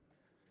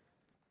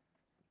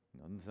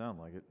Doesn't sound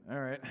like it. All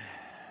right.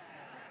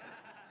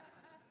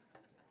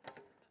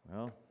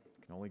 Well,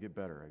 it can only get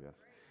better, I guess.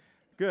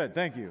 Good,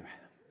 thank you.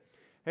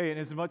 Hey, and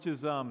as much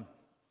as I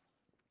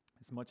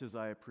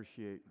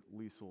appreciate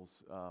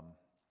Liesel's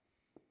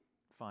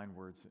fine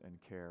words and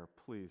care,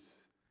 please,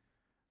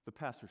 the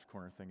pastor's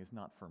corner thing is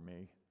not for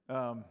me.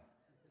 It's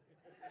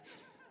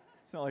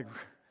not like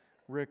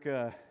Rick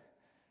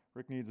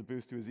needs a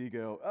boost to his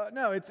ego.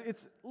 No,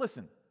 it's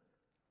listen.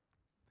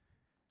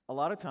 A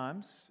lot of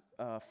times,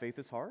 faith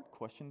is hard.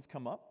 Questions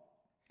come up,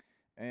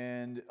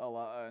 and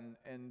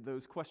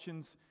those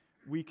questions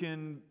we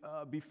can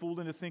be fooled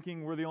into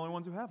thinking we're the only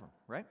ones who have them,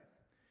 right?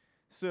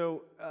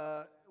 So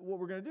what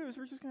we're going to do is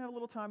we're just going to have a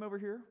little time over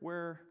here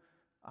where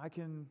I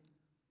can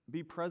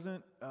be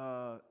present,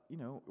 or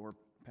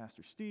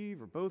Pastor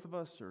Steve, or both of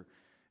us,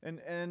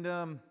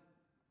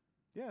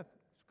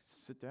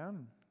 sit down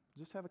and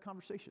just have a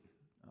conversation.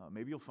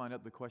 Maybe you'll find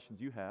out the questions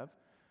you have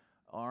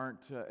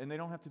aren't, and they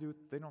don't have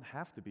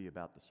to be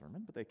about the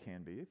sermon, but they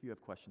can be. If you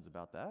have questions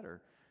about that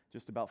or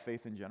just about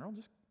faith in general,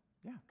 just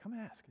come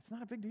ask. It's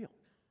not a big deal.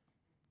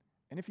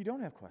 And if you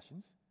don't have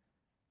questions,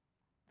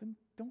 then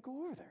don't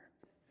go over there.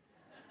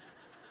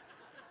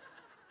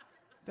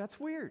 That's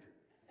weird.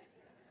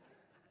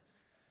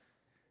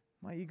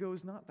 My ego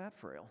is not that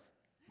frail.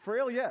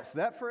 Frail, yes.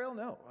 That frail,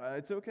 no.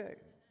 It's okay.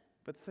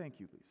 But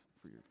thank you, Lisa,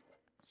 for your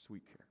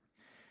sweet care.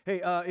 Hey,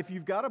 if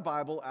you've got a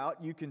Bible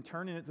out, you can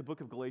turn in it to the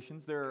book of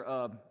Galatians. There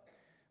are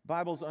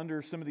Bibles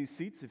under some of these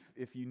seats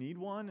if you need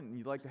one and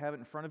you'd like to have it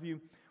in front of you.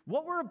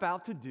 What we're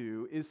about to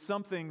do is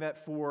something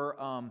that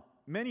for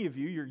many of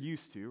you, you're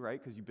used to,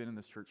 right? Because you've been in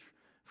this church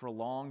for a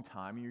long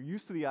time, and you're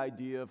used to the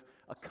idea of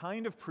a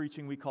kind of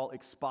preaching we call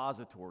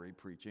expository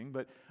preaching,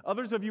 but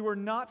others of you are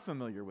not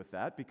familiar with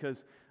that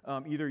because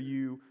either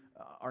you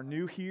are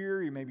new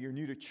here, maybe you're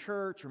new to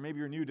church, or maybe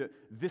you're new to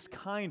this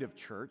kind of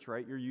church,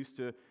 right? You're used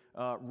to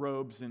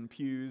robes and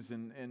pews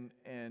and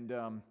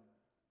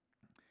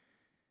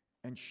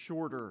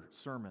shorter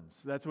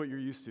sermons. That's what you're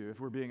used to, if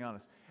we're being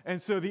honest.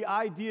 And so the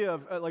idea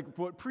of,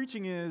 what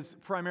preaching is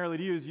primarily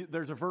to you is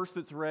there's a verse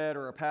that's read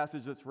or a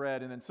passage that's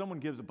read, and then someone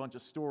gives a bunch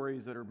of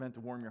stories that are meant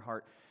to warm your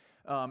heart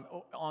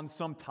on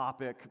some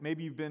topic.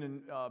 Maybe you've been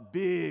in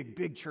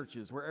big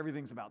churches where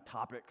everything's about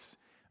topics.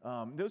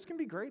 Those can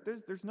be great.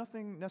 There's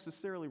nothing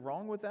necessarily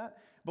wrong with that.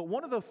 But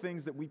one of the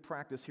things that we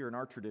practice here in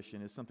our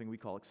tradition is something we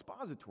call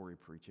expository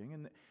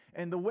preaching.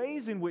 And the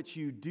ways in which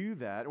you do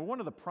that, or one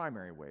of the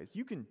primary ways,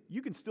 you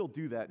can still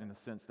do that in a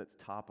sense that's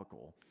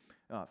topical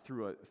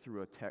through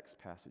a text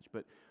passage.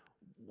 But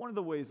one of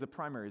the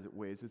primary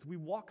ways is we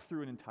walk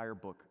through an entire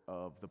book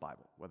of the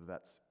Bible, whether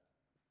that's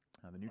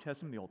the New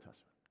Testament, the Old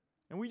Testament.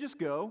 And we just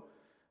go.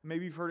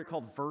 Maybe you've heard it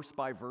called verse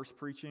by verse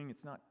preaching.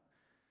 It's not,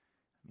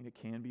 it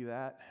can be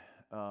that.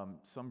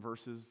 Some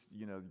verses,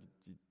 you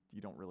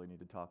don't really need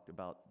to talk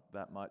about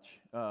that much.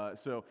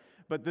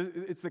 But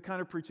it's the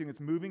kind of preaching that's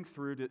moving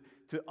through to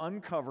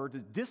uncover, to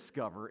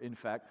discover, in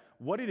fact,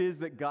 what it is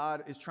that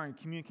God is trying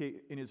to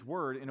communicate in His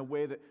Word in a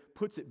way that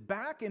puts it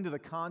back into the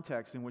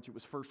context in which it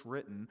was first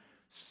written,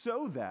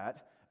 so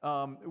that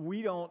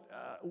we don't,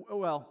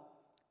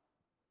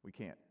 we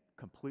can't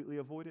completely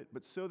avoid it,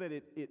 but so that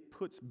it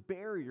puts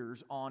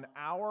barriers on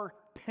our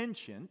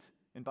penchant,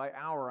 and by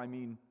our, I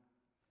mean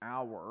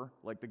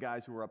like the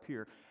guys who are up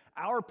here,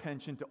 our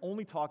penchant to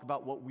only talk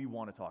about what we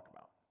want to talk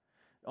about.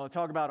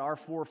 Talk about our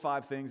 4 or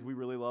 5 things we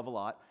really love a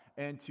lot,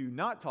 and to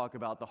not talk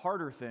about the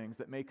harder things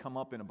that may come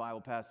up in a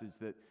Bible passage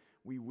that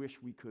we wish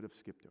we could have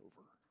skipped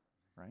over,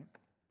 right?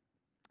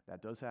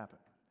 That does happen.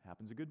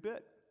 Happens a good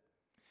bit.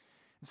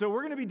 So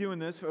we're going to be doing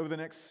this over the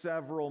next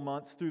several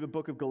months through the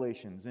book of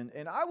Galatians.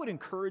 And I would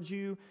encourage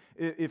you,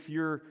 if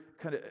you're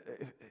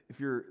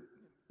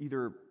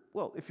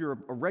a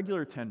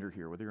regular attender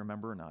here, whether you're a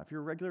member or not, if you're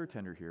a regular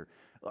attender here,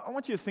 I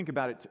want you to think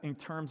about it in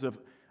terms of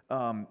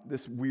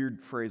this weird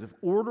phrase of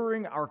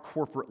ordering our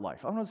corporate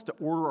life. I want us to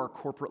order our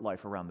corporate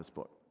life around this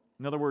book.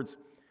 In other words,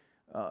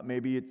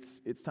 maybe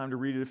it's time to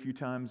read it a few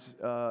times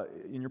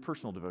in your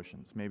personal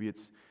devotions. Maybe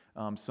it's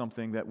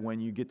something that when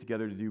you get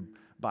together to do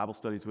Bible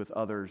studies with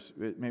others,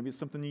 maybe it's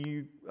something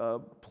you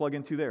plug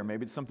into there.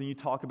 Maybe it's something you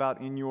talk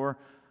about in your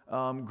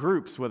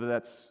groups, whether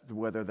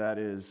that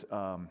is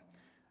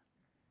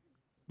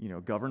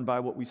governed by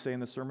what we say in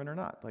the sermon or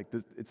not.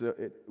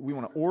 We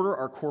want to order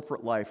our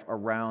corporate life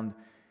around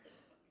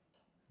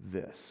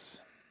this.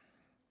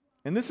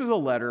 And this is a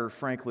letter,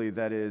 frankly,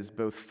 that is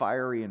both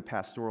fiery and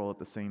pastoral at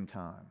the same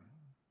time.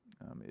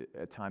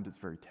 At times it's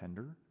very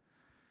tender.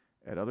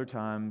 At other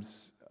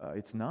times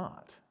it's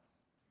not.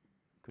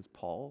 Because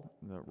Paul,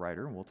 the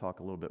writer, and we'll talk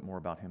a little bit more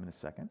about him in a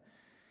second,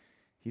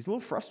 he's a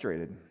little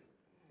frustrated.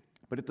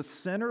 But at the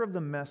center of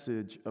the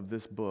message of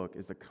this book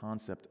is the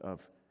concept of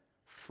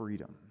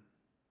freedom.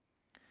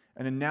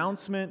 An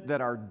announcement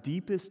that our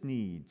deepest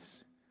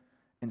needs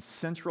and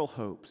central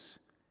hopes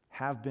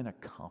have been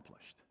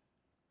accomplished.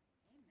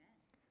 Amen.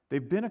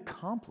 They've been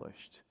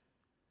accomplished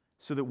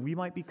so that we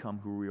might become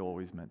who we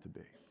always meant to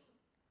be.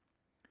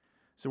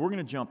 So we're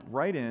going to jump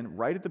right in,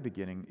 right at the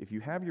beginning. If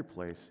you have your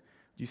place,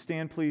 would you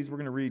stand, please? We're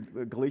going to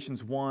read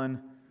Galatians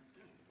 1,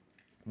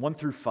 1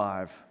 through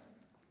 5.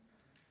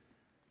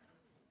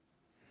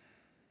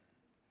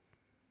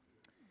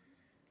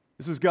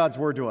 This is God's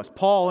word to us.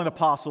 Paul, an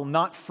apostle,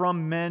 not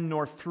from men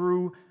nor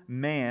through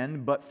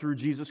man, but through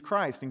Jesus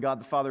Christ and God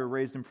the Father who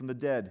raised him from the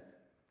dead,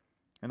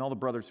 and all the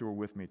brothers who are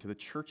with me, to the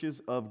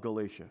churches of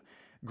Galatia.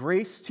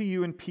 Grace to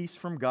you and peace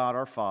from God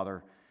our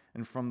Father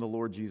and from the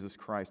Lord Jesus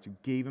Christ, who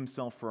gave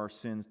himself for our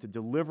sins to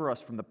deliver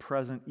us from the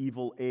present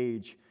evil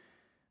age,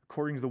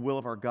 according to the will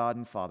of our God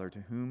and Father, to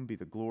whom be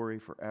the glory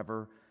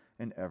forever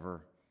and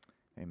ever.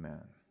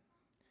 Amen.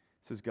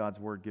 This is God's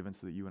word given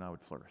so that you and I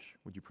would flourish.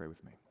 Would you pray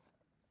with me?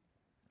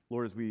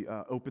 Lord, as we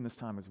open this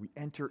time, as we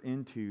enter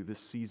into this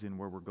season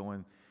where we're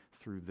going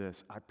through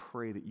this, I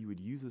pray that you would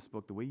use this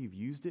book the way you've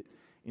used it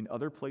in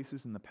other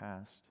places in the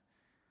past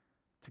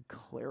to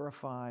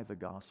clarify the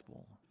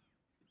gospel.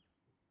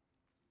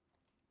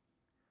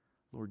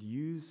 Lord,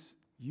 use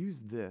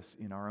this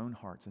in our own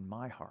hearts, in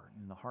my heart,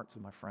 in the hearts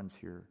of my friends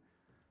here,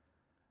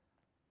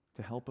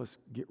 to help us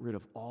get rid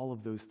of all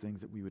of those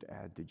things that we would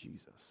add to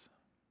Jesus.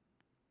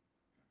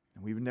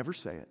 And we would never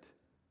say it.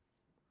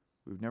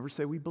 We would never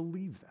say we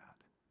believe that.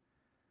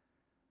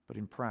 But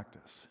in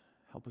practice,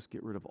 help us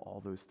get rid of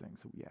all those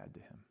things that we add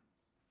to him,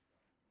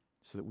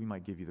 so that we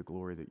might give you the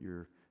glory that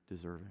you're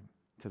deserving.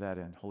 To that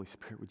end, Holy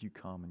Spirit, would you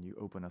come and you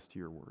open us to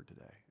your word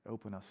today?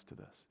 Open us to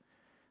this,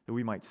 that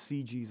we might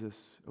see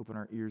Jesus, open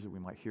our ears that we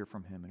might hear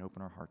from him, and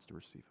open our hearts to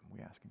receive him.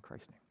 We ask in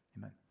Christ's name.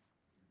 Amen.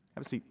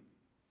 Have a seat.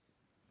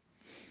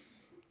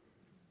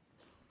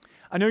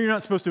 I know you're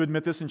not supposed to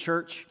admit this in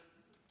church,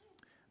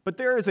 but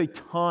there is a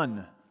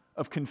ton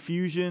of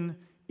confusion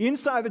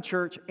inside the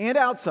church and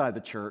outside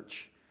the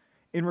church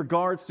in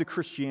regards to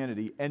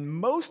Christianity, and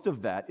most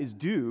of that is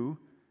due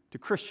to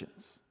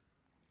Christians,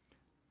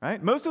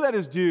 right? Most of that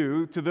is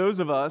due to those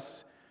of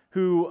us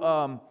who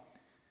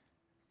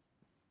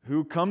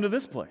come to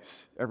this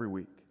place every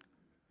week.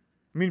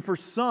 I mean, for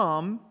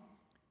some,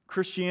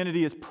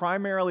 Christianity is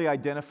primarily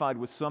identified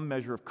with some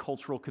measure of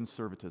cultural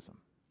conservatism,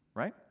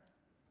 right?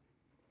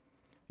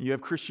 You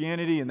have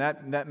Christianity, and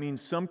that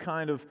means some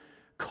kind of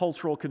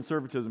cultural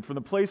conservatism. From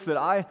the place that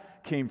I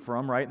came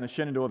from, right, in the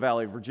Shenandoah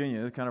Valley of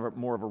Virginia, it's kind of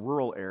more of a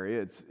rural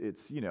area.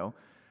 It's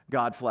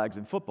God, flags,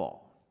 and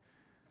football.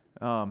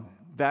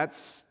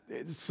 That's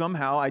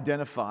somehow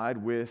identified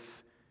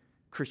with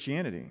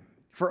Christianity.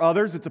 For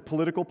others, it's a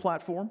political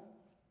platform.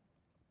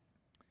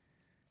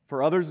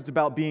 For others, it's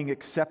about being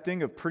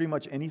accepting of pretty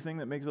much anything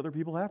that makes other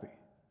people happy.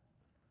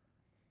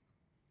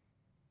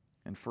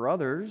 And for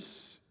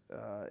others,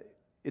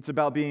 it's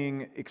about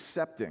being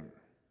accepting,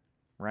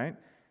 right?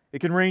 It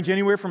can range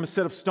anywhere from a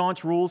set of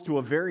staunch rules to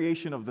a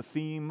variation of the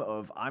theme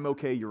of I'm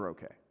okay, you're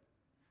okay.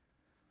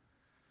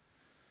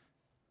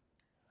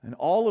 And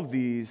all of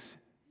these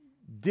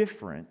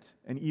different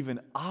and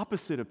even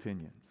opposite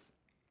opinions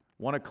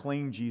want to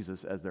claim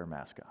Jesus as their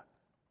mascot,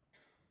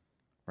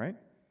 right?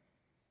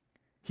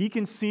 He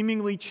can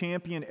seemingly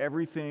champion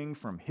everything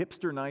from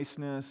hipster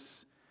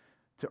niceness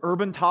to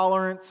urban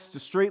tolerance to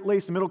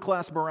straight-laced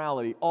middle-class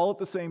morality all at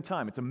the same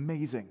time. It's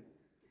amazing.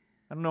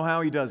 I don't know how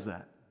he does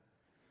that.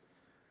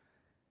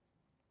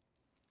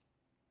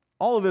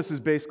 All of this is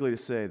basically to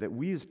say that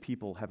we as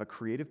people have a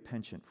creative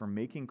penchant for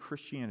making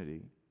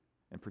Christianity,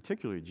 and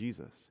particularly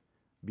Jesus,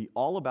 be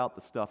all about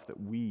the stuff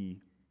that we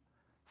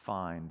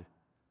find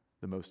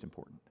the most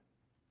important.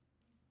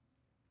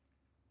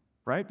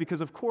 Right?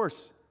 Because of course,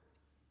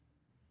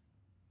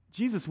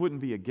 Jesus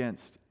wouldn't be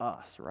against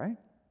us, right?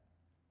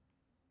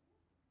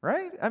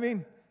 Right? I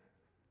mean,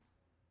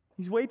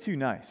 he's way too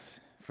nice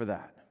for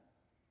that.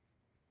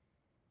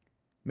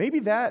 Maybe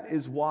that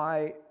is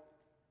why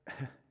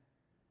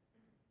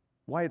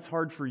it's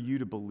hard for you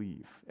to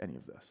believe any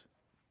of this.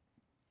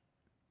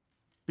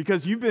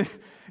 Because you've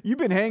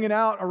been hanging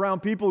out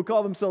around people who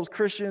call themselves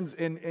Christians,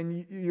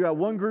 and you got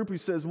one group who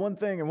says one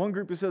thing, and one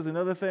group who says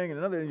another thing, and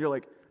another, and you're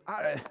like,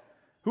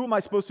 who am I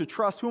supposed to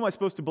trust? Who am I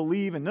supposed to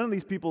believe? And none of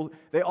these people,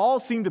 they all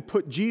seem to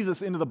put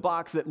Jesus into the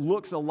box that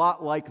looks a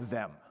lot like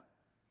them.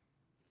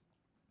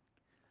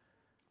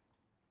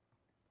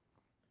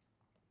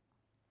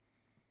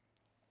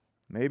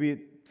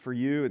 Maybe for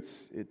you,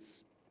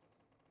 it's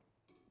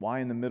why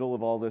in the middle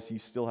of all this you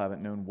still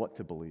haven't known what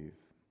to believe.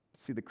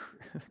 See, the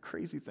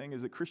crazy thing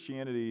is that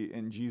Christianity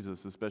and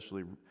Jesus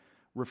especially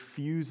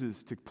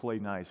refuses to play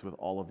nice with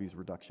all of these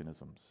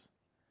reductionisms.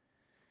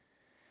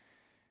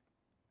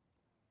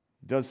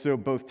 It does so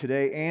both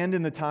today and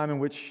in the time in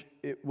which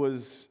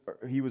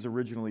he was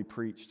originally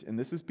preached. And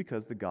this is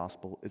because the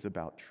gospel is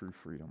about true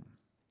freedom.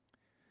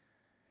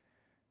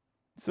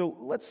 So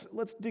let's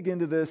dig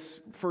into this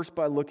first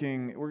by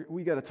looking,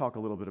 we got to talk a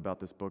little bit about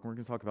this book. We're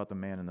going to talk about the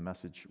man and the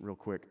message real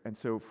quick. And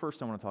so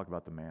first I want to talk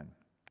about the man.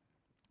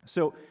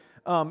 So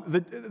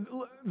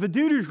the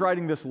dude who's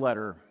writing this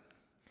letter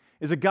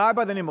is a guy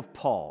by the name of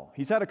Paul.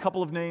 He's had a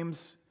couple of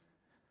names.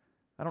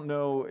 I don't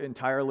know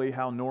entirely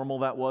how normal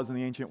that was in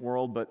the ancient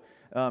world, but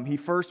he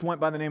first went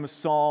by the name of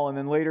Saul and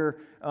then later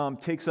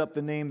takes up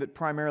the name that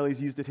primarily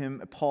is used at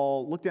him,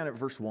 Paul. Look down at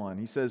verse 1.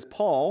 He says,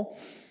 Paul,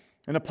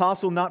 An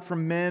apostle not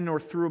from men or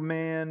through a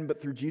man,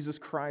 but through Jesus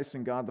Christ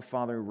and God the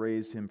Father who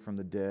raised him from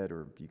the dead.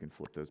 Or you can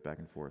flip those back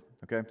and forth.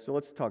 Okay, so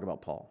let's talk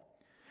about Paul.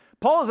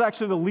 Paul is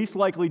actually the least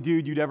likely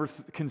dude you'd ever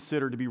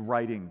consider to be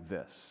writing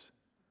this.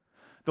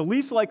 The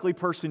least likely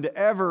person to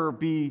ever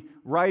be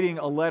writing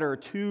a letter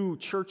to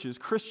churches,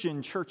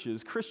 Christian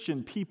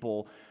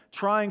people,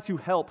 trying to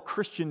help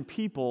Christian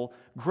people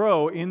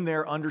grow in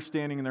their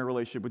understanding and their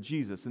relationship with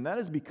Jesus. And that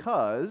is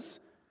because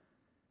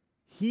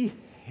he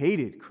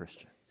hated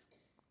Christians.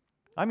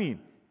 I mean,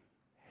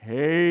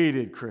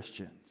 hated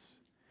Christians.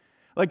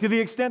 Like to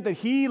the extent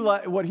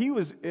that what he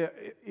was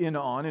in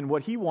on and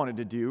what he wanted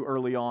to do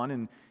early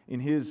on in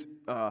his,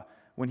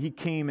 when he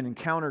came and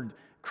encountered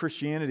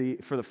Christianity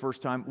for the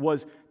first time,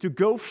 was to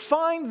go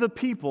find the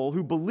people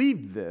who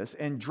believed this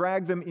and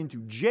drag them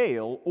into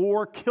jail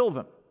or kill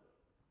them.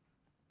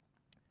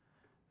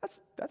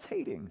 That's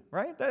hating,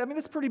 right? I mean,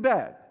 that's pretty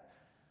bad.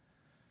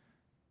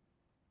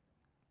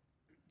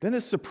 Then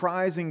this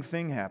surprising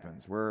thing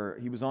happens where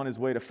he was on his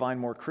way to find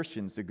more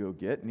Christians to go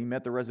get, and he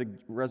met the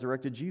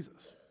resurrected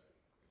Jesus.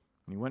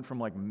 And he went from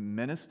like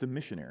menace to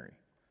missionary,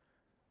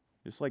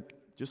 just like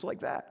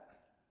that.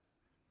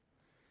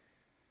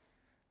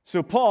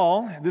 So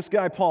Paul, this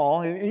guy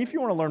Paul, and if you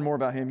want to learn more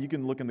about him, you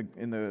can look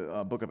in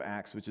the book of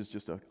Acts, which is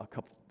just a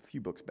few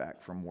books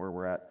back from where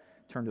we're at.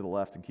 Turn to the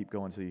left and keep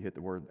going until you hit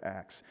the word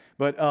Acts.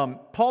 But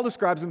Paul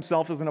describes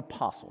himself as an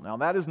apostle. Now,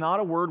 that is not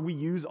a word we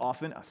use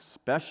often,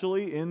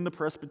 especially in the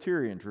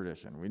Presbyterian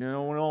tradition. We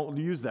don't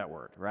use that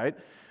word, right?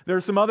 There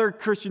are some other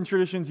Christian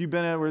traditions you've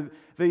been in where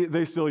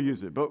they still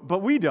use it,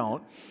 but we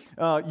don't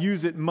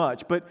use it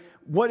much. But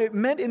what it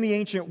meant in the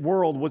ancient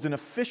world was an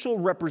official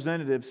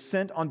representative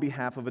sent on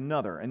behalf of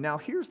another. And now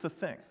here's the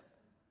thing.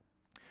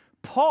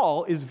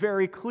 Paul is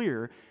very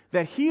clear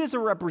that he is a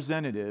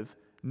representative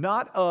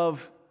not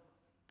of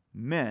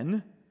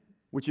men,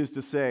 which is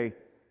to say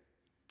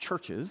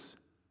churches,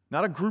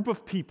 not a group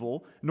of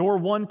people, nor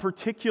one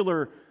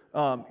particular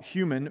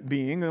human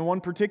being and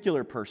one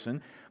particular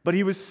person, but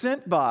he was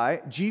sent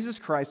by Jesus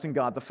Christ and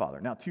God the Father.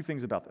 Now, two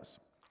things about this.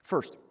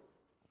 First,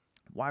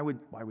 why would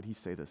he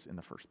say this in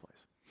the first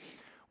place?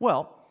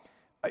 Well,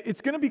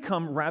 it's going to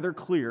become rather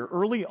clear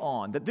early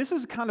on that this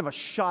is kind of a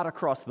shot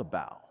across the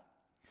bow.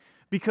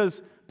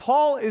 Because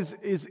Paul is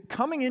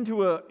coming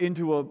into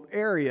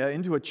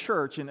a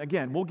church, and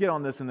again, we'll get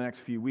on this in the next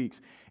few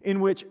weeks, in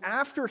which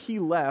after he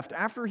left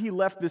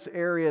this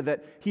area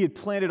that he had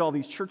planted all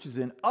these churches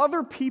in,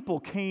 other people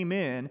came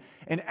in,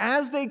 and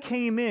as they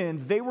came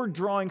in, they were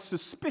drawing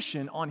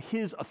suspicion on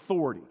his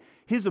authority,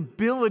 his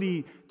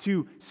ability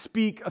to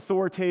speak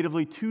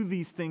authoritatively to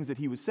these things that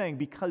he was saying,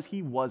 because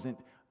he wasn't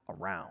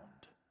around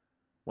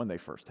when they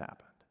first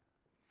happened.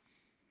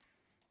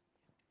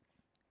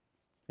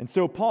 And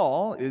so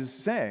Paul is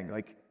saying,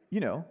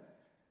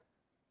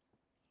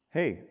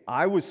 hey,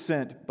 I was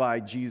sent by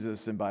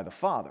Jesus and by the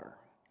Father.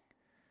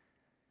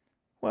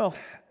 Well,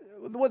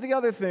 what the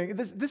other thing,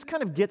 this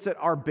kind of gets at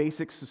our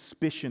basic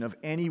suspicion of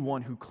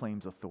anyone who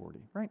claims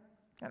authority, right?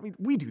 I mean,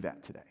 we do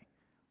that today.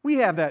 We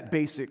have that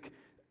basic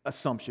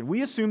assumption.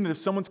 We assume that if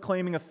someone's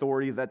claiming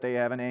authority, that they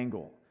have an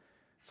angle.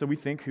 So we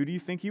think, who do you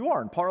think you are?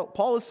 And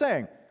Paul is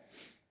saying,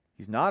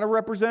 he's not a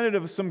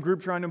representative of some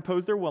group trying to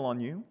impose their will on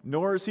you,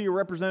 nor is he a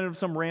representative of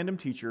some random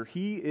teacher.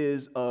 He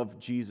is of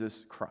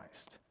Jesus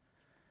Christ.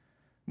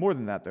 More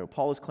than that, though,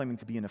 Paul is claiming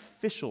to be an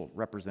official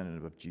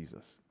representative of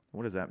Jesus.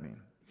 What does that mean?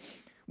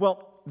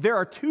 Well, there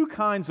are two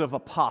kinds of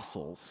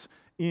apostles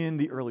in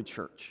the early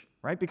church,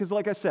 right? Because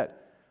like I said,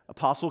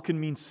 apostle can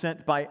mean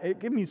sent by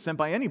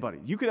anybody.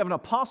 You could have an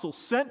apostle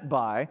sent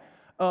by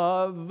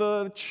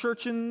the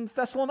church in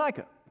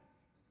Thessalonica.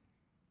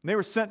 And they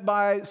were sent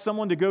by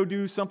someone to go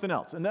do something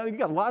else. And now you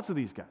got lots of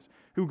these guys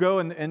who go,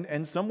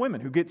 and some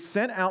women who get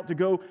sent out to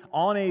go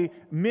on a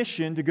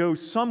mission to go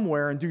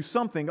somewhere and do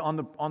something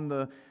on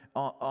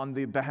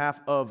the behalf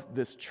of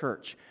this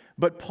church.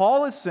 But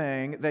Paul is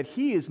saying that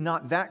he is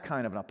not that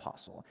kind of an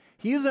apostle.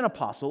 He is an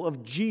apostle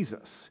of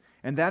Jesus,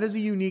 and that is a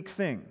unique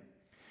thing.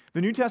 The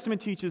New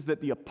Testament teaches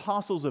that the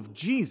apostles of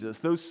Jesus,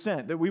 those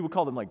sent, that we would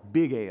call them like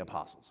big A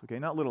apostles, okay?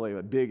 Not little a,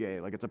 but big A,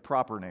 like it's a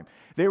proper name.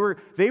 They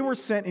were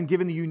sent and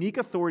given the unique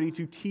authority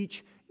to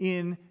teach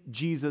in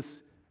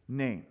Jesus'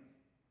 name.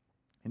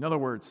 In other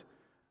words,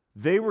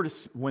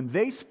 when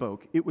they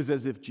spoke, it was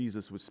as if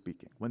Jesus was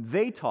speaking. When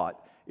they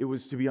taught, it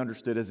was to be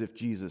understood as if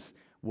Jesus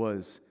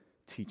was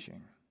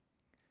teaching.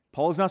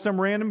 Paul is not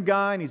some random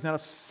guy, and he's not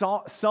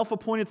a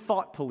self-appointed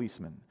thought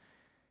policeman.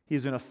 He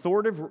is an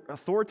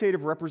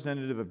authoritative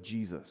representative of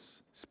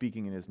Jesus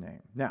speaking in his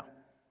name. Now,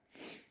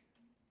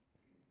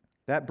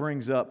 that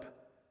brings up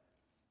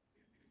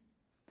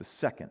the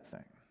second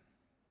thing,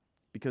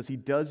 because he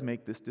does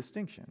make this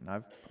distinction. And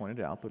I've pointed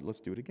it out, but let's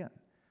do it again.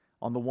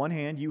 On the one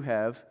hand, you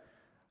have,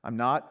 I'm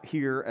not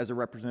here as a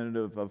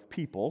representative of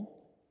people,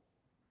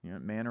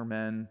 man or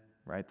men,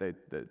 right?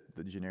 The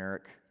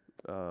generic,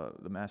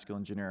 the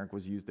masculine generic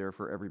was used there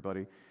for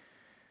everybody.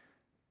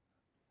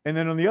 And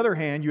then on the other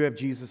hand, you have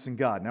Jesus and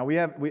God. Now we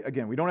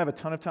don't have a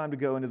ton of time to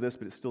go into this,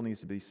 but it still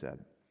needs to be said.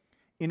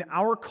 In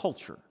our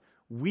culture,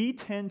 we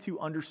tend to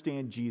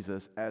understand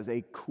Jesus as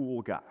a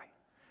cool guy.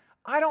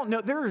 I don't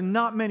know, there are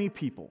not many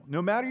people,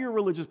 no matter your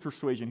religious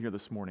persuasion here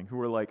this morning, who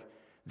are like,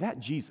 that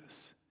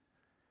Jesus,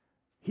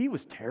 he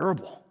was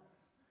terrible.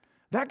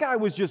 That guy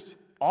was just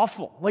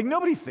awful. Like,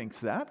 nobody thinks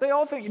that. They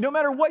all think, no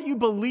matter what you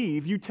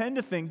believe, you tend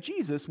to think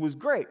Jesus was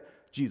great.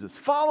 Jesus'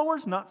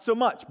 followers, not so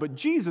much, but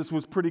Jesus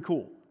was pretty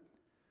cool.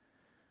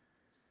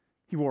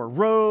 He wore a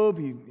robe,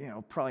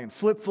 probably in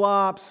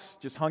flip-flops,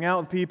 just hung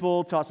out with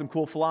people, taught some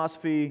cool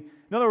philosophy.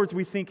 In other words,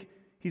 we think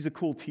he's a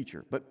cool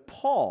teacher. But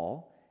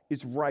Paul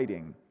is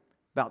writing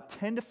about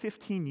 10 to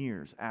 15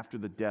 years after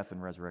the death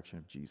and resurrection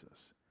of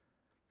Jesus.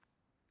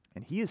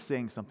 And he is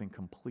saying something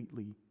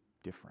completely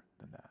different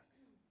than that.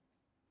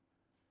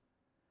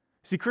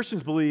 See,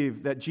 Christians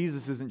believe that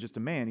Jesus isn't just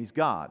a man, he's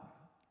God.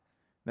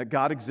 That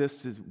God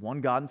exists as one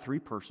God in three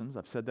persons.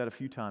 I've said that a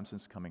few times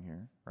since coming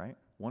here, right?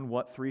 One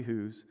what, three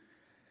whos.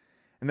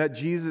 And that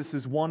Jesus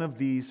is one of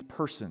these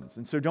persons.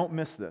 And so don't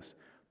miss this.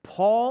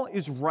 Paul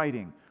is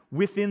writing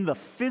within the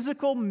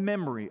physical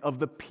memory of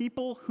the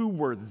people who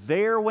were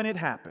there when it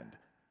happened,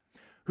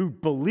 who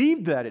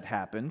believed that it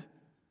happened,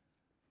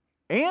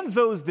 and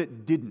those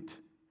that didn't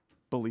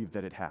believe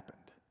that it happened.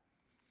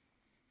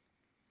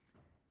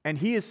 And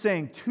he is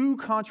saying two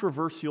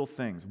controversial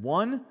things.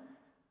 One,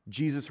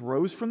 Jesus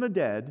rose from the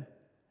dead,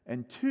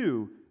 and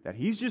two, that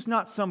he's just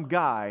not some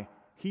guy,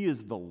 he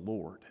is the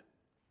Lord.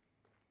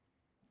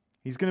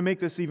 He's going to make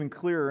this even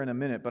clearer in a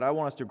minute, but I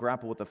want us to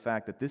grapple with the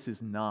fact that this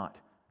is not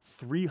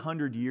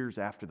 300 years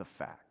after the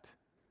fact.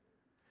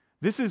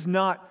 This is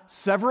not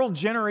several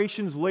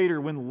generations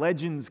later when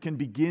legends can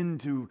begin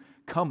to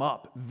come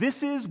up.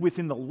 This is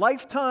within the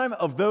lifetime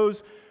of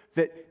those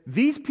that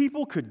these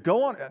people could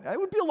go on. It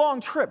would be a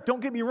long trip, don't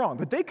get me wrong,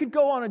 but they could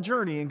go on a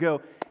journey and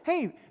go,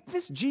 hey,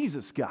 this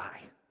Jesus guy,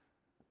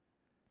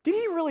 did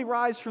he really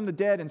rise from the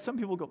dead? And some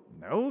people go,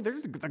 no,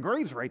 there's the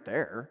grave's right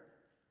there.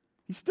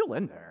 He's still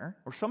in there.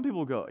 Or some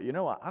people go,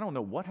 I don't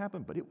know what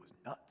happened, but it was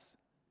nuts.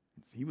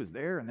 He was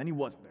there and then he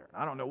wasn't there.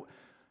 I don't know.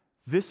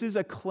 This is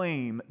a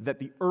claim that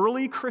the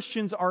early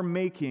Christians are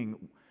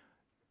making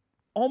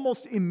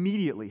almost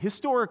immediately,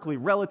 historically,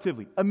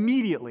 relatively,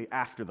 immediately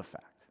after the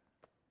fact.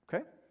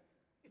 Okay?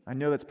 I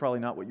know that's probably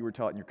not what you were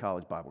taught in your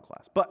college Bible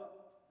class,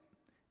 but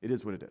it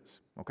is what it is.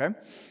 Okay?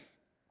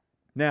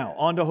 Now,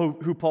 on to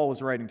who Paul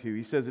was writing to.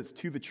 He says it's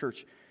to the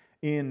church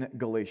in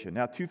Galatia.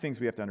 Now, two things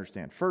we have to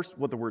understand. First,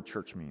 what the word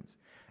church means.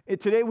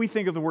 Today, we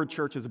think of the word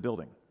church as a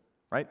building,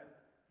 right?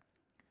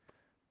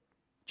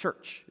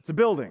 Church. It's a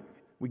building.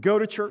 We go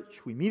to church.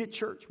 We meet at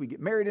church. We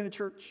get married in a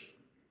church.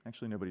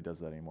 Actually, nobody does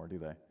that anymore, do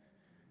they?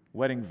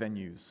 Wedding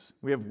venues.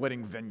 We have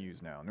wedding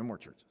venues now. No more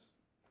churches.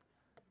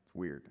 It's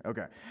weird.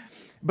 Okay.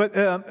 But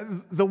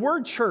the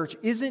word church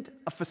isn't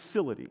a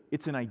facility.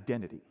 It's an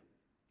identity.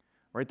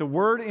 Right? The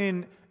word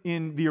in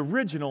the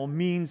original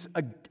means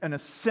an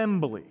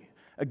assembly.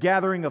 A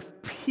gathering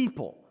of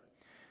people,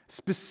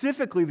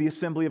 specifically the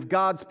assembly of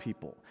God's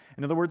people.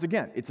 In other words,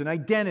 again, it's an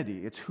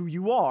identity. It's who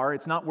you are.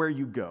 It's not where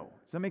you go.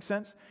 Does that make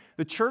sense?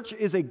 The church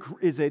is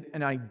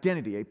an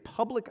identity, a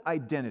public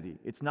identity.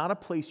 It's not a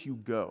place you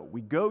go.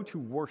 We go to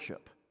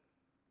worship.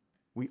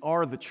 We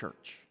are the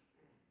church.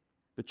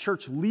 The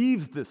church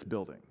leaves this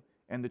building,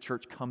 and the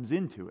church comes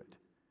into it.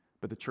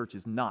 But the church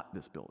is not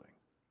this building.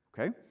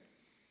 Okay?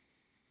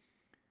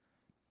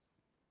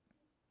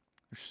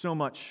 There's so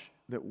much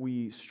that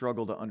we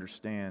struggle to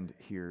understand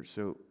here.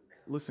 So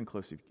listen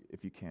closely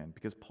if you can,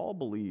 because Paul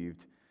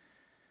believed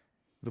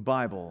the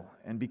Bible,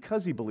 and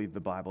because he believed the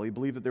Bible, he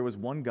believed that there was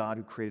one God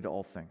who created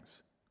all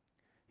things.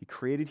 He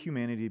created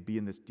humanity to be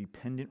in this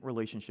dependent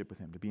relationship with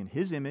him, to be in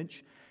his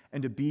image,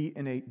 and to be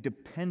in a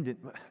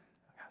dependent... Gosh,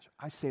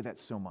 I say that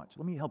so much.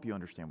 Let me help you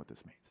understand what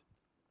this means.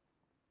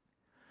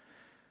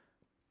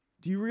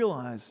 Do you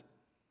realize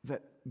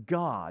that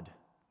God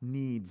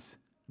needs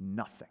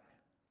nothing?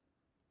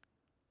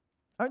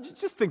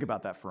 Just think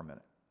about that for a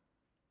minute.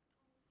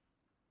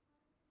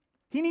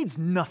 He needs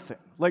nothing.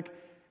 Like,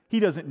 he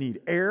doesn't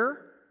need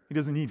air. He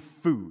doesn't need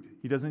food.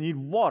 He doesn't need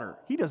water.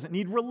 He doesn't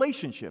need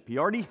relationship. He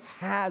already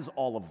has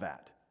all of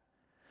that.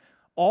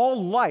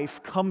 All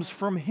life comes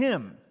from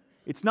him.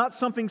 It's not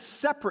something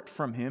separate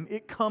from him.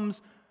 It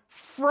comes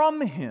from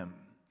him.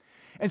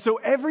 And so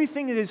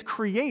everything that is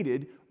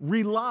created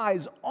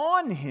relies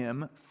on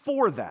him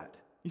for that.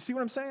 You see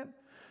what I'm saying?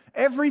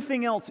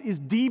 Everything else is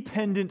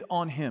dependent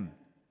on him.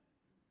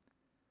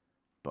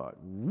 But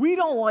we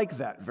don't like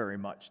that very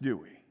much, do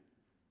we?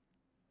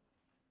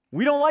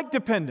 We don't like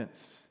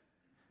dependence.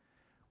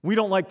 We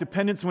don't like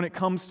dependence when it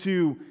comes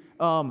to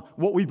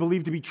what we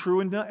believe to be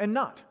true and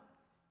not.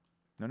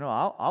 No,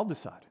 I'll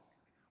decide.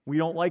 We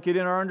don't like it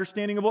in our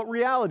understanding of what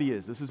reality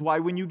is. This is why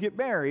when you get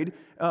married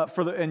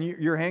and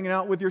you're hanging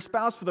out with your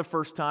spouse for the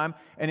first time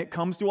and it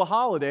comes to a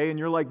holiday and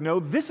you're like,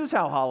 no, this is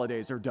how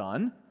holidays are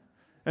done.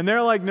 And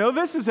they're like, no,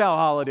 this is how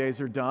holidays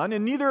are done.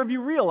 And neither of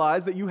you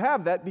realize that you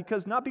have that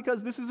not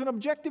because this is an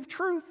objective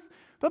truth,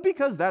 but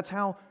because that's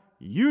how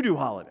you do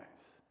holidays.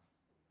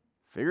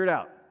 Figure it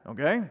out,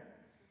 okay?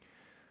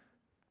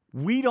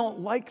 We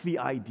don't like the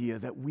idea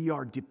that we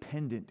are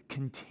dependent,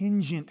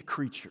 contingent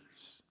creatures.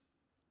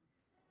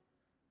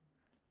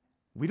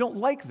 We don't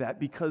like that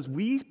because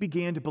we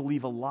began to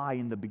believe a lie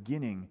in the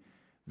beginning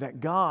that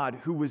God,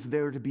 who was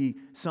there to be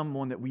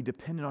someone that we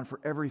depended on for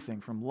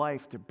everything, from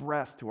life to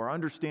breath to our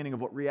understanding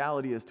of what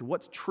reality is, to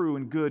what's true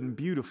and good and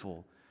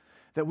beautiful,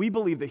 that we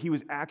believed that he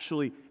was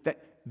actually, that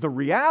the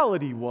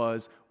reality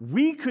was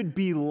we could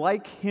be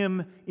like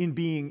him in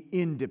being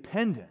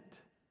independent.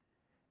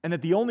 And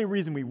that the only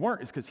reason we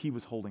weren't is because he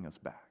was holding us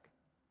back.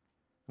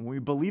 And when we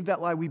believed that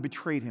lie, we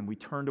betrayed him. We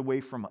turned away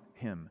from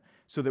him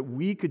so that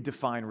we could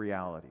define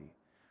reality.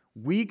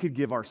 We could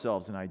give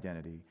ourselves an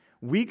identity.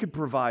 We could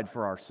provide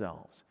for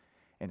ourselves.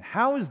 And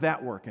how is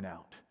that working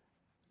out?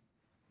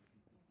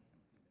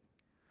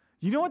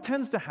 You know what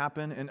tends to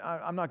happen, and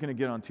I'm not going to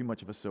get on too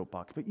much of a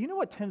soapbox, but you know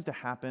what tends to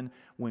happen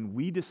when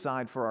we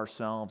decide for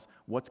ourselves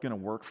what's going to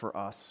work for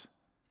us?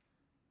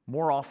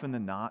 More often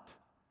than not.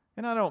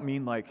 And I don't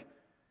mean like,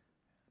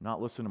 not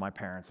listen to my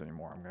parents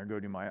anymore. I'm going to go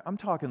do I'm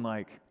talking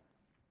like,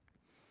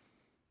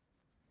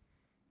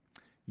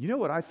 you know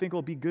what I think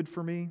will be good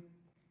for me?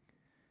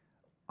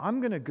 I'm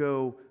going to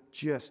go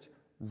just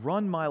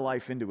run my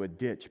life into a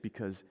ditch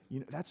because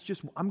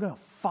I'm going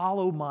to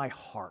follow my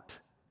heart.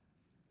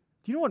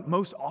 Do you know what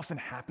most often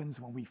happens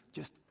when we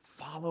just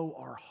follow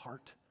our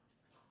heart?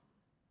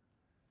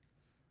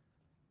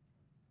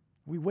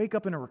 We wake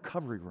up in a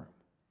recovery room.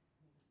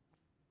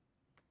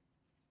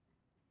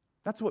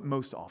 That's what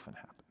most often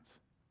happens.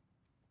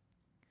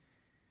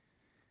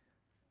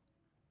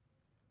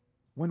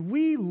 When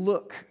we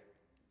look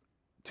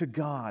to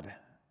God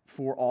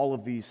for all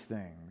of these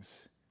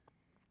things,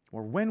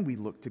 or when we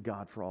look to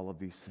God for all of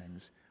these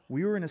things,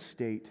 we were in a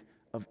state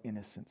of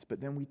innocence,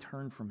 but then we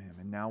turned from him,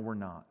 and now we're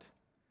not.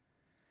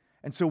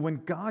 And so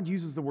when God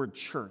uses the word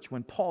church,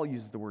 when Paul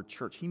uses the word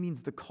church, he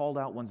means the called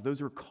out ones, those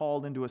who are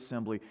called into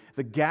assembly,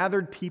 the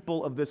gathered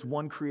people of this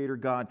one Creator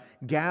God,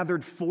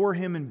 gathered for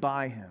him and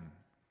by him.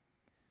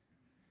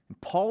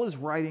 And Paul is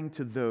writing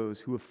to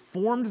those who have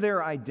formed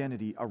their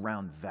identity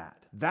around that.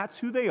 That's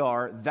who they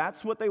are,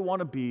 that's what they want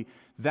to be,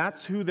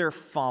 that's who they're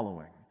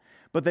following.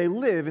 But they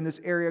live in this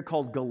area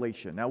called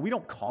Galatia. Now, we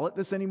don't call it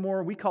this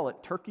anymore. We call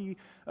it Turkey.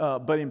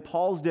 But in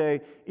Paul's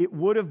day, it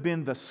would have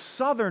been the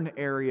southern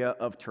area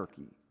of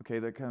Turkey. Okay,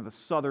 the kind of the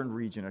southern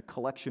region, a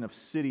collection of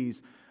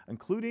cities,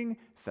 including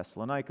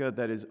Thessalonica,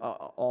 that is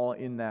all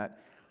in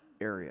that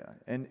area.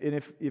 And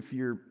if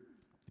you're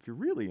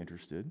really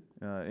interested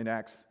in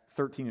Acts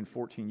 13 and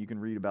 14, you can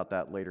read about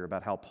that later,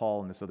 about how Paul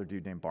and this other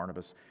dude named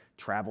Barnabas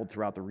traveled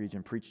throughout the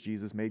region, preached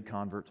Jesus, made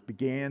converts,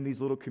 began these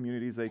little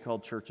communities they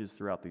called churches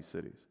throughout these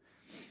cities.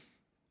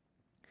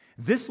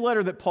 This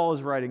letter that Paul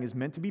is writing is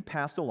meant to be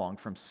passed along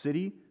from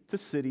city to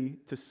city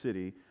to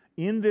city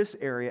in this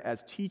area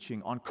as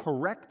teaching on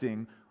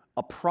correcting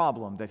a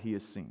problem that he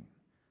has seen.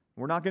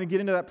 We're not going to get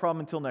into that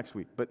problem until next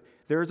week, but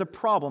there is a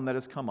problem that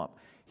has come up.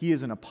 He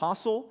is an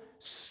apostle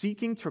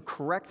seeking to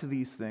correct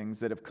these things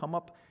that have come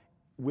up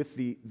with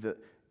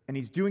and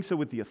he's doing so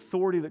with the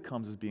authority that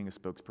comes as being a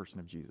spokesperson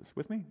of Jesus.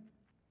 With me?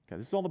 Okay,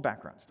 this is all the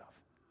background stuff.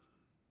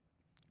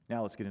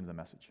 Now let's get into the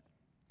message.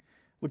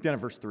 Look down at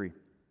verse 3.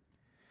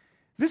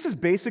 This is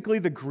basically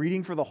the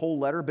greeting for the whole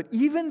letter, but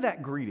even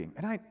that greeting,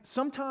 and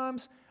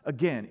sometimes,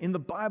 again, in the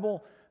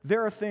Bible,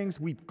 there are things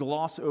we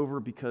gloss over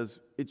because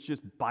it's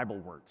just Bible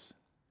words.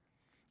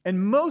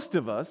 And most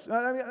of us,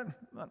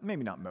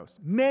 maybe not most,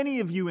 many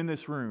of you in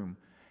this room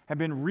have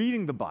been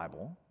reading the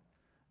Bible.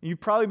 You've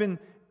probably been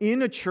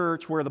in a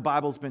church where the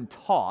Bible's been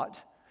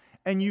taught,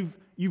 and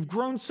you've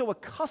grown so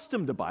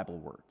accustomed to Bible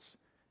words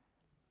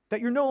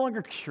that you're no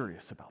longer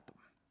curious about them,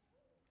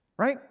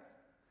 right?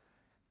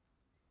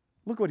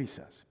 Look what he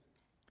says.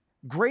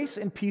 Grace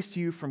and peace to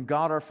you from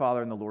God our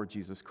Father and the Lord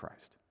Jesus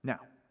Christ. Now,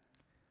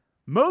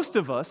 most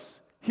of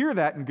us hear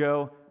that and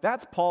go,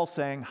 that's Paul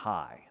saying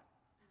hi.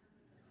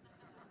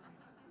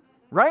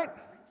 Right?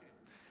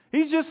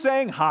 He's just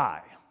saying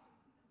hi.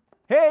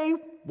 Hey,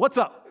 what's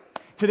up?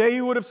 Today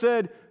he would have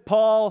said,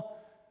 Paul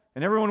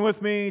and everyone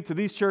with me to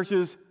these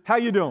churches, how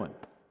you doing?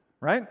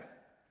 Right?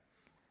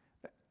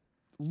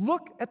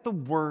 Look at the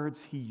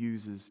words he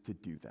uses to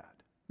do that.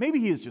 Maybe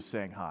he is just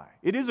saying hi.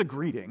 It is a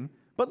greeting,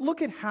 but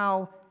look at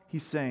how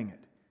he's saying it.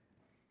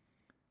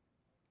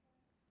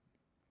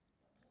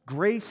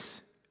 Grace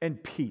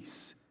and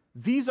peace.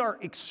 These are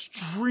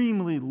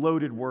extremely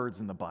loaded words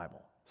in the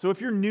Bible. So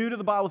if you're new to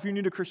the Bible, if you're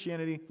new to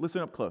Christianity,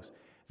 listen up close.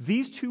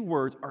 These two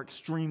words are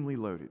extremely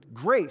loaded.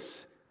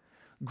 Grace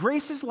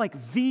is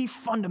like the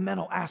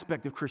fundamental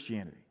aspect of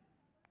Christianity.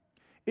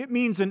 It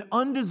means an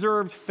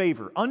undeserved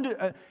favor.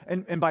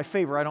 And by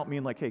favor, I don't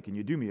mean like, hey, can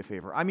you do me a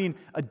favor? I mean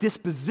a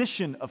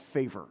disposition of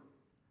favor.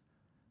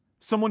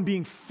 Someone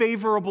being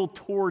favorable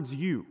towards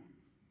you.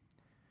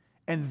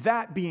 And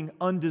that being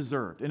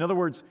undeserved. In other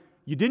words,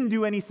 you didn't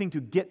do anything to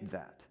get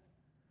that.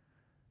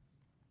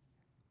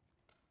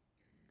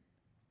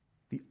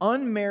 The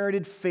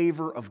unmerited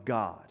favor of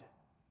God.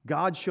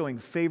 God showing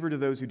favor to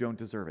those who don't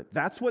deserve it.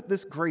 That's what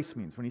this grace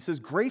means. When he says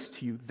grace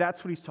to you,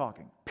 that's what he's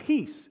talking.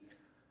 Peace.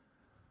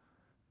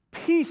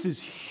 Peace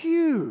is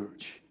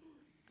huge.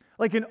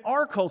 Like in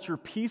our culture,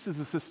 peace is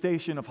a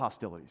cessation of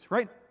hostilities,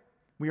 right?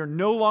 We are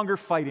no longer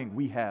fighting,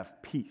 we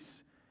have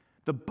peace.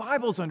 The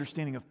Bible's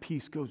understanding of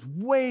peace goes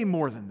way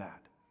more than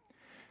that.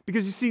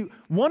 Because you see,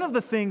 one of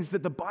the things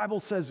that the Bible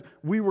says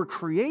we were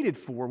created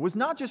for was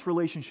not just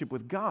relationship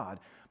with God,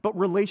 but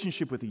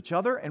relationship with each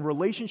other and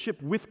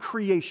relationship with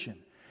creation.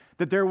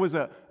 That there was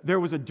a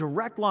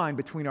direct line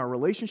between our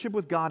relationship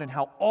with God and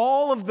how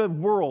all of the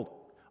world,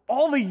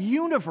 all the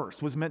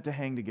universe was meant to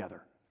hang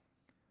together.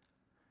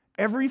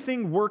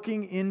 Everything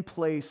working in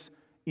place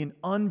in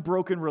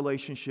unbroken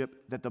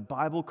relationship that the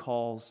Bible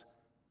calls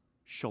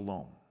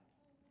shalom.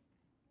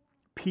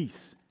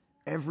 Peace,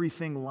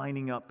 everything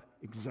lining up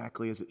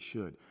exactly as it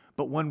should.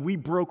 But when we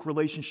broke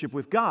relationship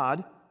with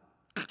God,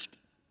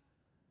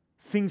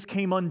 things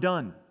came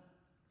undone.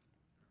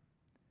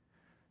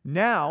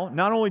 Now,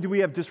 not only do we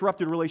have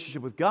disrupted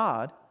relationship with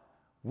God,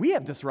 we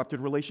have disrupted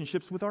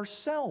relationships with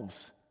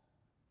ourselves.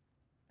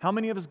 How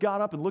many of us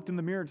got up and looked in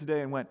the mirror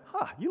today and went,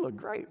 you look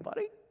great,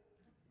 buddy?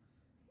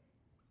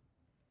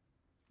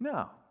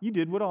 No, you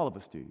did what all of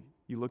us do.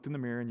 You looked in the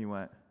mirror and you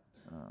went,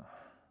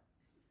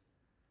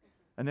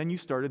 And then you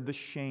started the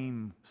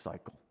shame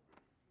cycle.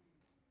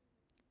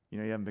 You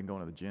haven't been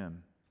going to the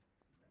gym.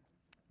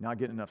 Not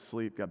getting enough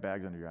sleep, got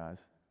bags under your eyes.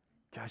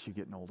 Gosh, you're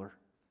getting older.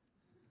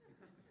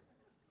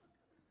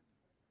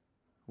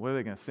 What are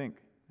they going to think?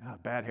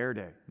 Bad hair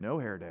day. No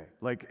hair day.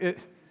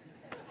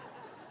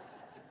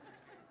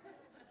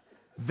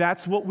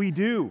 That's what we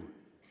do.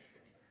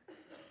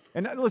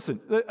 And listen,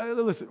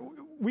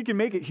 we can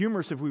make it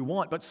humorous if we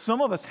want, but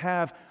some of us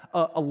have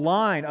a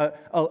line, a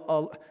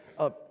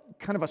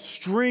kind of a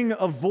string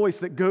of voice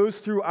that goes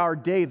through our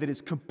day that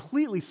is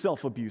completely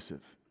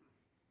self-abusive,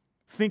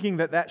 thinking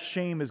that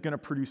shame is going to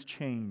produce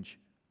change.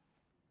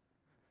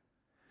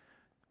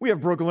 We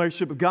have broken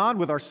relationship with God,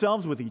 with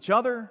ourselves, with each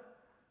other.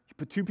 You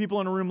put two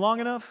people in a room long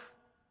enough,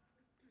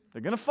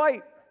 they're going to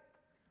fight.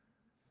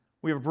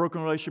 We have a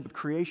broken relationship with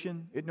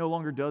creation. It no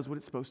longer does what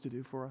it's supposed to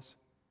do for us.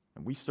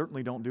 And we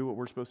certainly don't do what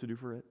we're supposed to do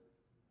for it.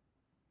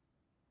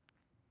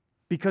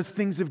 Because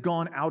things have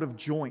gone out of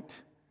joint.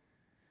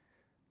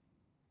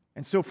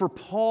 And so for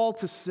Paul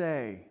to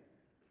say,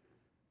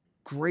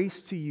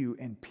 grace to you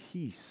and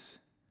peace,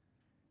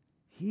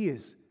 he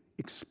is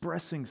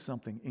expressing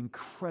something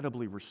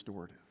incredibly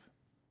restorative.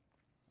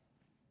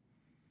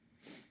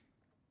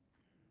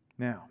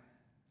 Now,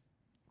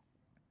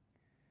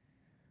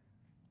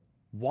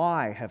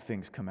 why have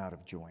things come out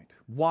of joint?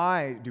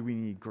 Why do we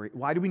need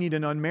why do we need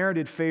an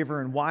unmerited favor,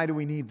 and why do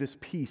we need this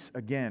peace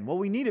again? Well,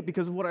 we need it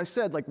because of what I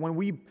said. Like when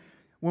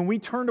we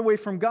turned away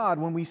from God,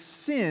 when we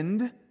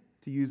sinned,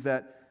 to use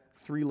that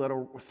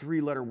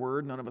three-letter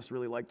word none of us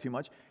really like too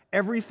much,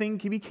 everything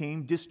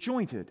became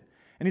disjointed.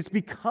 And it's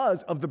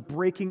because of the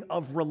breaking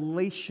of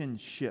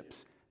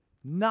relationships.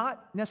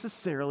 Not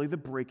necessarily the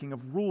breaking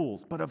of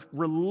rules, but of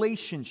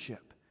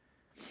relationship.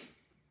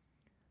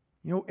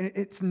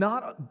 It's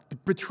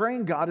not,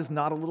 betraying God is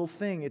not a little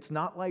thing. It's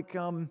not like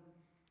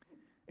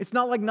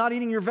not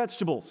eating your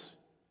vegetables.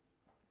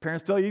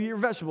 Parents tell you to eat your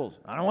vegetables.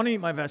 I don't want to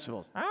eat my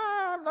vegetables.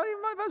 I'm not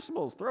eating my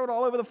vegetables. Throw it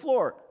all over the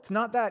floor. It's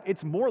not that.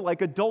 It's more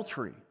like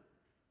adultery.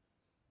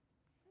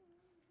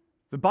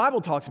 The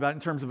Bible talks about it in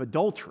terms of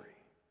adultery.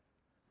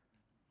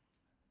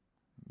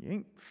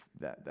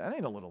 That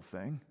ain't a little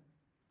thing.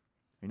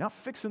 You're not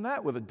fixing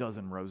that with a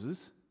dozen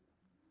roses.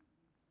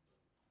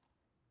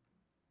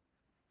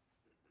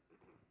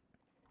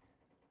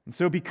 And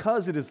so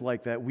because it is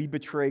like that, we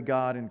betray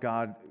God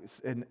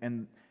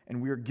and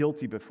we are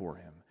guilty before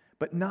Him.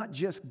 But not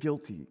just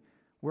guilty,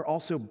 we're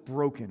also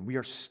broken. We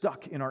are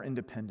stuck in our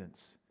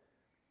independence.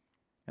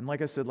 And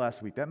like I said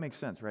last week, that makes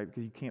sense, right?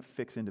 Because you can't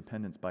fix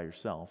independence by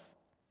yourself.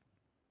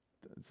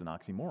 It's an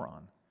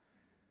oxymoron.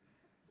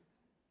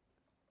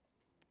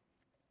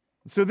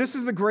 So this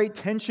is the great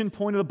tension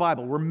point of the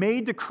Bible. We're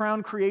made to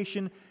crown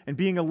creation and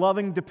being a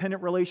loving,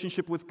 dependent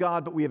relationship with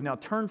God, but we have now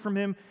turned from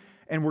Him,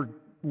 and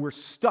we're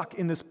stuck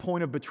in this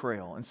point of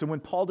betrayal. And so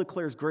when Paul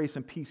declares grace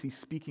and peace, he's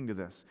speaking to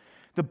this.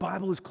 The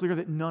Bible is clear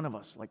that none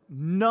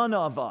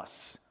of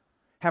us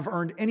have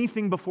earned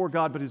anything before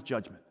God but His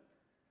judgment.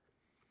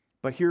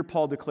 But here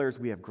Paul declares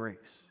we have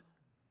grace.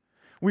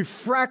 We've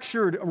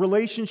fractured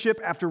relationship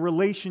after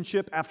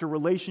relationship after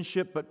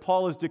relationship, but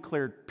Paul has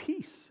declared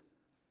peace.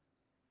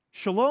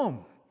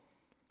 Shalom.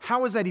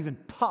 How is that even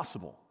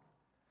possible?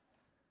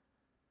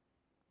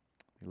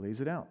 He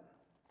lays it out.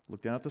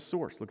 Look down at the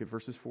source. Look at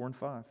verses 4 and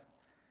 5.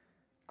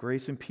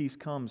 Grace and peace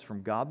comes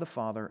from God the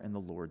Father and the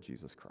Lord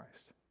Jesus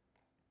Christ.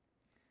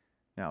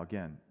 Now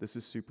again, this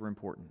is super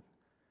important.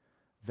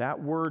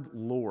 That word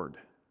Lord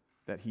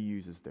that he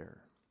uses there,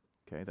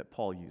 okay, that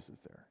Paul uses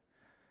there,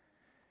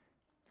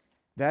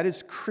 that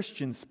is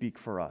Christian speak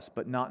for us,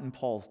 but not in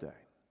Paul's day.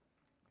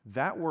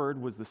 That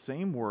word was the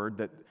same word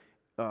that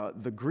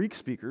the Greek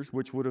speakers,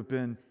 which would have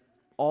been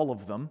all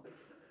of them,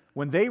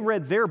 when they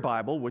read their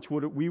Bible, which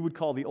we would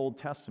call the Old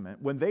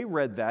Testament, when they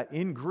read that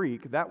in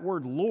Greek, that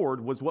word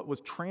Lord was what was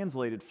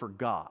translated for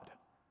God.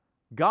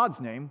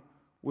 God's name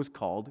was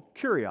called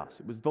Kyrios.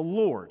 It was the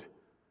Lord.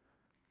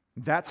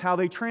 That's how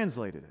they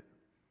translated it.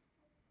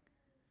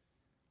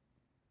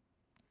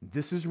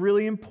 This is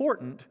really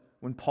important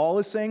when Paul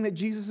is saying that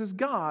Jesus is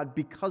God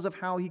because of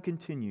how he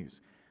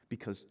continues.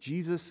 Because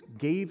Jesus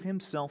gave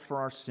himself for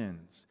our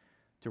sins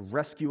to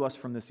rescue us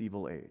from this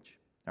evil age.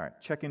 All right,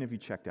 check in if you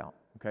checked out,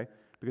 okay?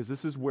 Because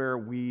this is where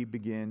we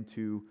begin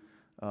to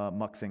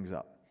muck things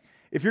up.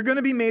 If you're going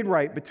to be made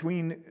right if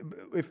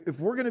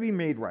we're going to be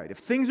made right, if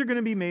things are going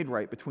to be made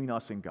right between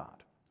us and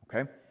God,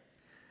 okay?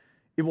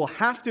 It will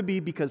have to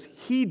be because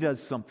he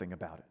does something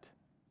about it.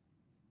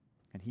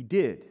 And he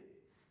did.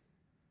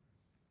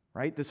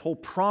 Right? This whole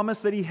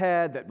promise that he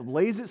had that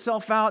lays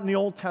itself out in the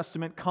Old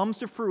Testament comes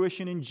to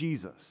fruition in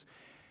Jesus.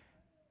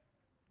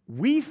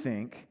 We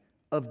think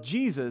of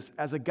Jesus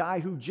as a guy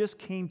who just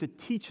came to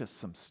teach us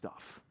some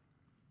stuff.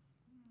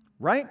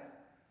 Right?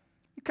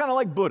 Kind of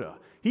like Buddha.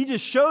 He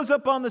just shows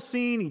up on the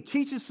scene, he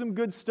teaches some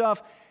good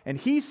stuff, and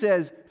he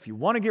says, if you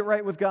want to get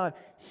right with God,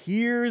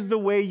 here's the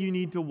way you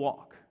need to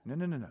walk.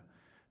 No.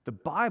 The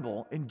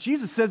Bible, and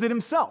Jesus says it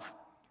himself.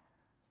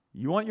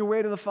 You want your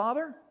way to the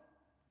Father?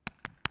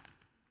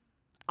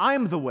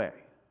 I'm the way.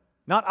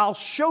 Not I'll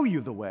show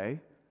you the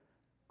way.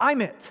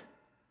 I'm it.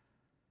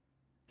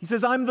 He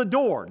says I'm the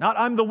door. Not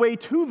I'm the way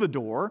to the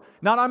door.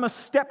 Not I'm a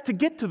step to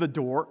get to the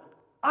door.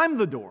 I'm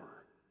the door.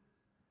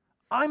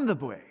 I'm the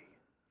way.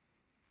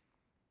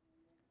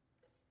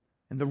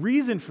 And the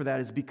reason for that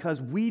is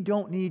because we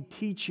don't need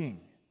teaching.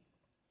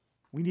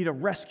 We need a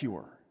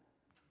rescuer.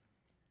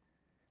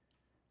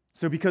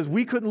 So because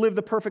we couldn't live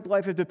the perfect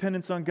life of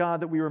dependence on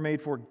God that we were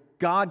made for,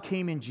 God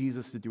came in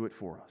Jesus to do it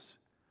for us.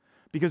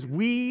 Because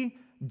we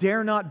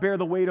dare not bear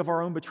the weight of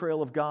our own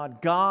betrayal of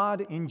God,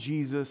 God in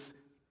Jesus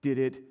did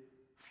it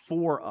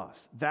for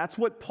us. That's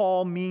what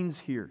Paul means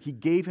here. He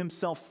gave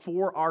himself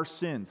for our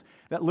sins.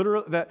 That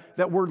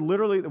word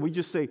literally, that we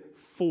just say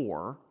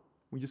for,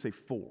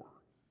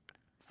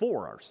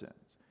 for our sins.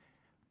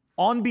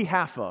 On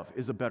behalf of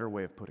is a better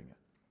way of putting it.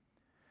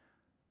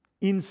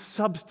 In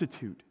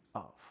substitute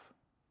of.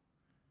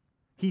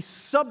 He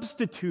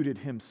substituted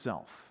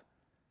himself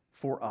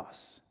for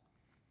us.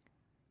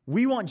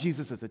 We want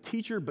Jesus as a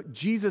teacher, but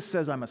Jesus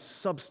says, I'm a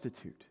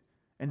substitute.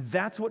 And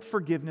that's what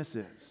forgiveness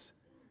is.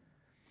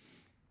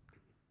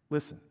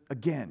 Listen,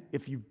 again,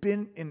 if you've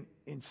been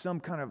in some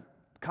kind of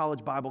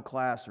college Bible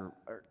class or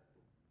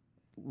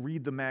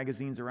read the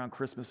magazines around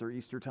Christmas or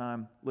Easter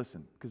time,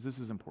 listen, because this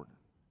is important.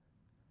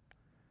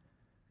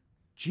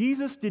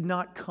 Jesus did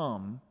not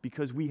come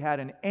because we had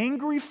an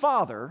angry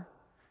father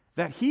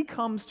that he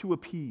comes to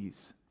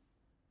appease.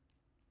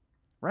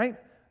 Right?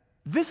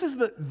 This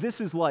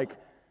is like,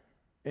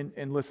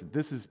 and listen,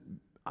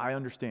 I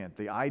understand.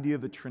 The idea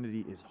of the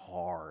Trinity is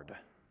hard,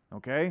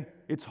 okay?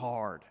 It's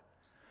hard.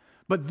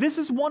 But this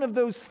is one of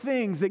those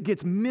things that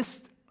gets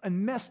missed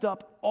and messed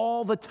up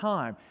all the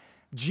time.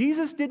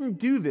 Jesus didn't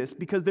do this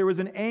because there was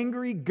an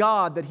angry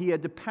God that he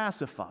had to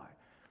pacify.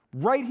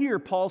 Right here,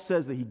 Paul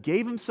says that he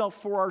gave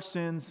himself for our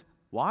sins.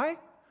 Why?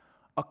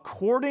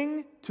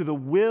 According to the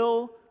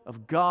will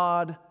of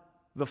God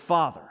the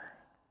Father.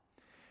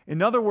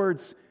 In other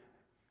words,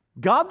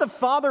 God the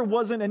Father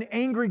wasn't an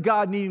angry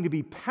God needing to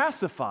be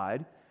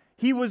pacified.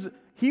 He was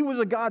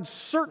a God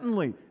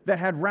certainly that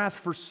had wrath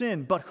for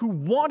sin, but who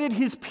wanted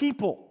his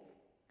people.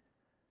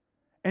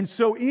 And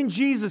so in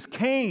Jesus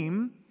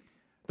came,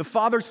 the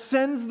Father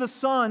sends the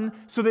Son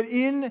so that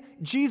in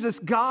Jesus,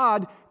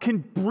 God can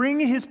bring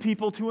his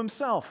people to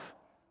himself.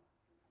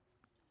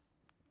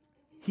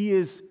 He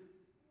is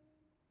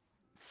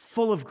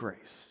full of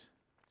grace.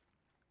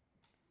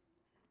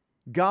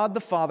 God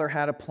the Father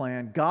had a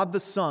plan. God the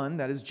Son,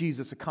 that is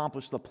Jesus,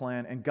 accomplished the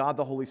plan, and God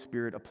the Holy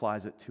Spirit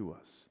applies it to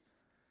us.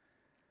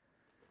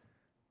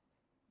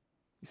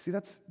 You see,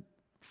 that's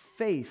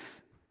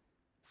faith.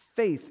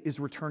 Faith is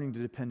returning to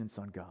dependence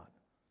on God.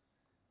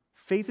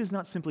 Faith is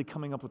not simply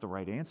coming up with the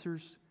right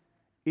answers.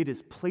 It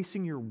is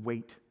placing your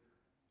weight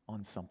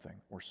on something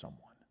or someone.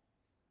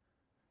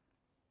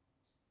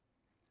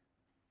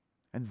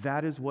 And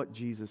that is what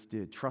Jesus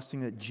did,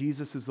 trusting that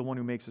Jesus is the one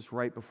who makes us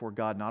right before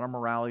God, not our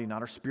morality,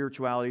 not our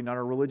spirituality, not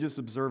our religious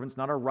observance,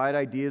 not our right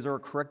ideas or our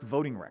correct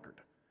voting record.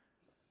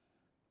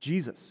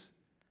 Jesus.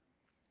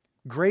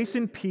 Grace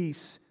and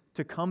peace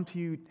to come to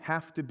you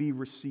have to be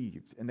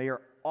received, and they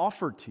are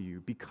offered to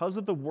you because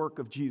of the work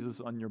of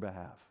Jesus on your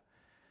behalf.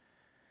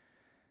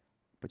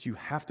 But you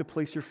have to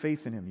place your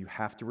faith in him. You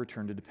have to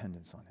return to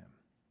dependence on him.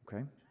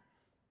 Okay?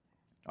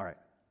 All right.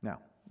 Now,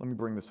 let me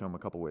bring this home a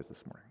couple ways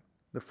this morning.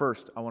 The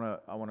first, I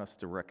want us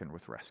to reckon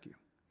with rescue.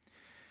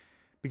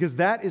 Because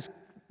that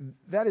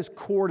is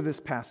core to this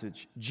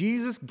passage.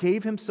 Jesus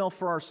gave himself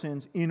for our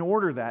sins in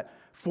order that,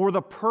 for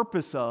the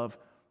purpose of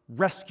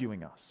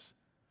rescuing us.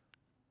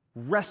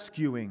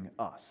 Rescuing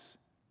us.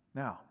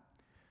 Now,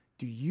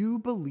 do you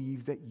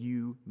believe that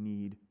you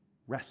need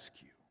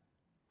rescue?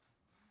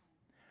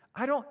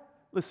 I don't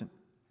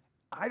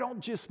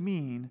just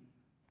mean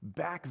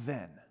back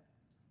then.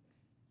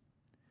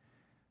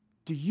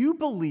 Do you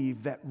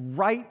believe that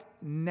right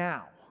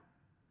now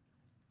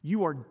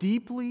you are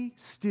deeply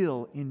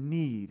still in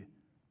need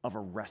of a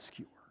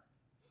rescuer?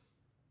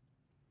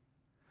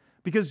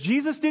 Because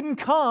Jesus didn't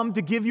come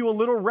to give you a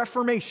little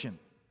reformation,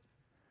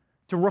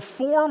 to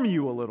reform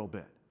you a little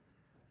bit,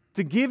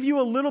 to give you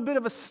a little bit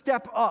of a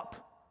step up.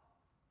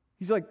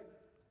 He's like,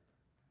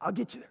 I'll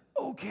get you there.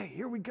 Okay,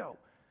 here we go.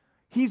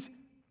 He's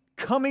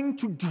coming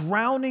to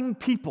drowning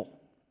people.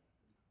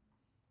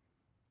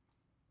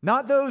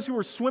 Not those who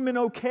are swimming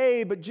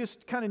okay, but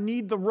just kind of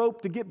need the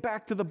rope to get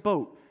back to the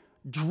boat.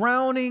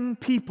 Drowning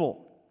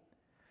people.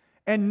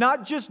 And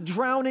not just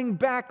drowning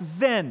back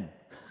then.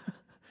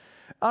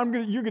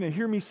 You're going to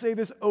hear me say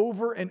this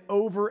over and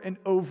over and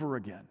over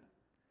again.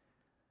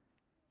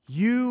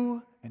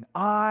 You and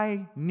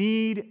I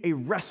need a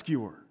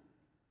rescuer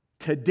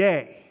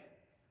today,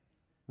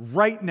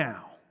 right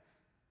now,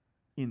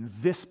 in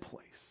this place.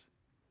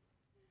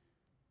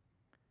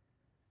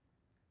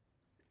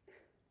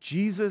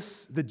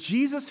 Jesus, the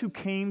Jesus who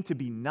came to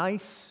be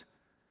nice,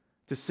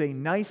 to say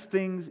nice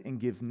things and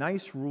give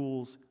nice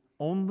rules,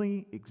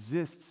 only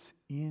exists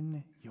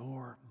in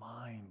your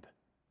mind.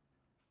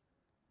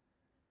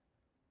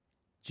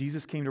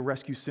 Jesus came to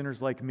rescue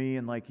sinners like me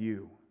and like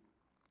you.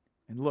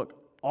 And look,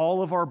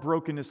 all of our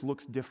brokenness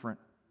looks different.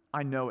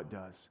 I know it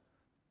does.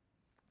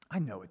 I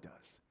know it does.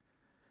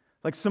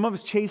 Like some of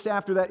us chase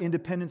after that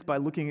independence by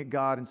looking at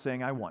God and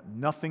saying, I want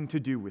nothing to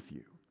do with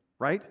you,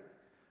 right?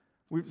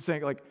 We're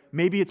saying, like,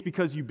 maybe it's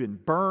because you've been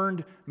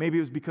burned. Maybe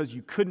it was because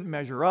you couldn't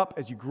measure up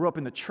as you grew up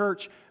in the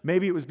church.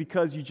 Maybe it was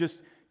because you just,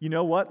 you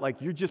know what?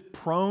 Like, you're just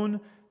prone.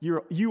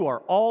 You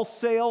are all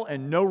sail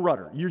and no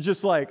rudder. You're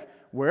just like,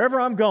 wherever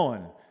I'm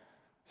going,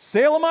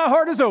 sail of my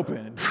heart is open.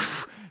 And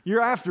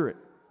you're after it.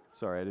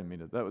 Sorry, I didn't mean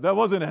to. That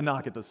wasn't a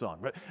knock at the song.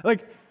 But,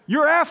 like,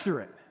 you're after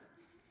it.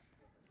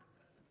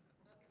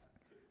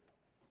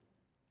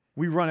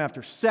 We run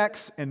after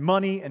sex and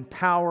money and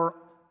power,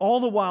 all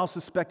the while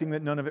suspecting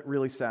that none of it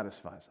really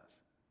satisfies us.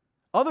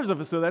 Others of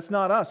us, though, that's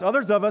not us.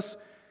 Others of us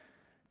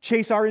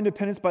chase our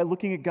independence by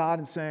looking at God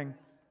and saying,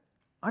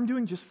 I'm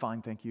doing just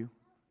fine, thank you.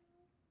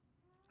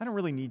 I don't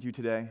really need you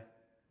today.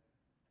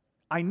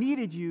 I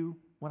needed you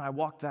when I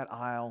walked that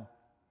aisle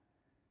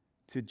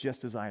to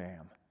just as I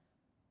am.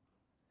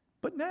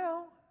 But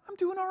now, I'm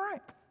doing all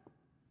right.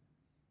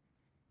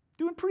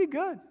 Doing pretty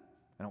good.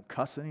 I don't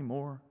cuss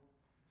anymore.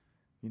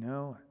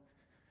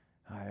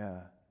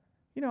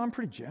 I'm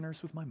pretty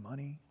generous with my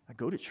money. I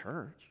go to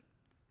church.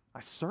 I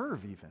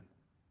serve even.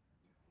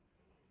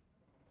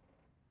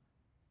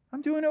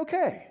 I'm doing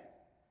okay.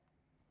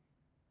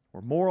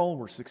 We're moral,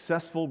 we're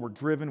successful, we're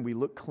driven, we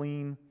look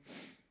clean,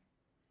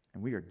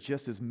 and we are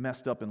just as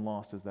messed up and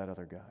lost as that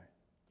other guy.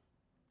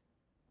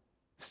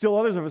 Still,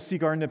 others of us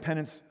seek our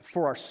independence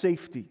for our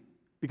safety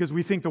because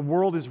we think the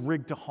world is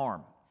rigged to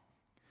harm.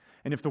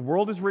 And if the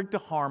world is rigged to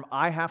harm,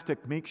 I have to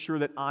make sure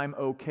that I'm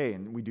okay.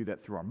 And we do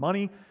that through our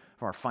money,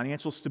 for our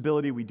financial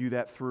stability. We do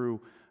that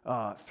through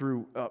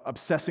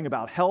obsessing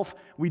about health.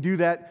 We do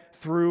that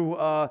through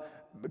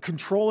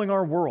controlling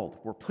our world.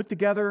 We're put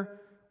together,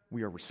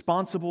 we are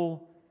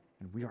responsible,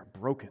 and we are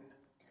broken.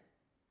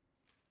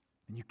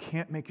 And you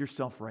can't make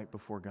yourself right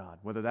before God,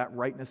 whether that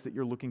rightness that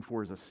you're looking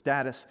for is a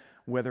status,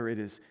 whether it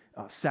is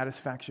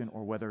satisfaction,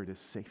 or whether it is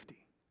safety.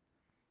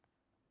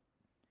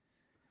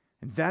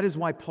 And that is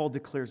why Paul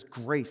declares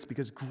grace,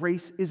 because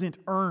grace isn't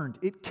earned.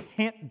 It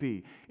can't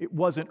be. It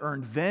wasn't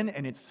earned then,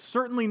 and it's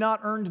certainly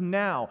not earned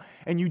now.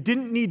 And you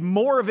didn't need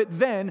more of it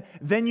then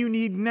than you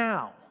need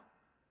now.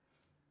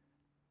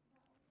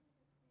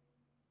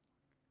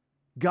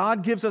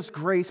 God gives us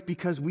grace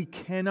because we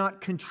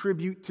cannot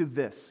contribute to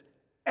this,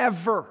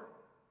 ever.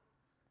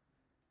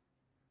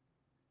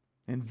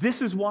 And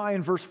this is why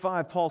in verse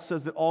 5, Paul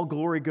says that all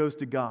glory goes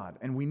to God,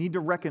 and we need to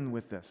reckon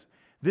with this.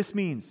 This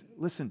means,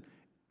 listen,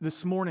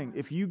 this morning,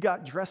 if you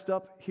got dressed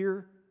up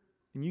here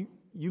and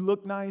you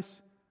look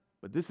nice,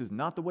 but this is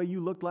not the way you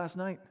looked last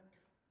night,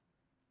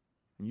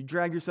 and you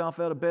drag yourself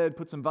out of bed,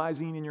 put some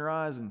Visine in your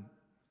eyes, and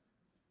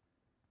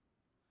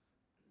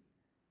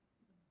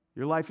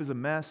your life is a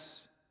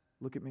mess,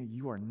 look at me,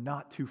 you are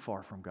not too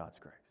far from God's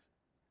grace.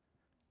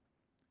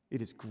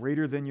 It is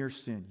greater than your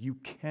sin. You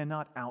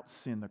cannot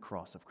out-sin the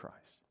cross of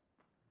Christ.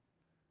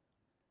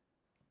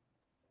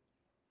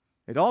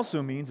 It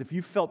also means if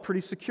you felt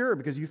pretty secure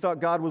because you thought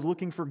God was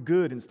looking for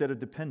good instead of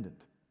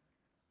dependent,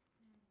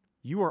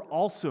 you are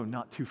also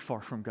not too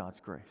far from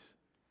God's grace.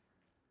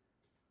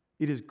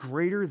 It is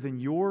greater than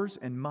yours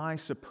and my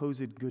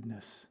supposed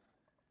goodness.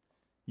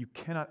 You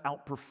cannot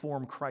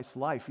outperform Christ's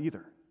life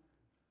either.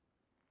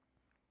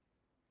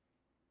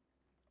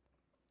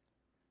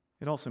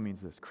 It also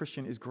means this: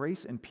 Christian, is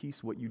grace and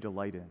peace what you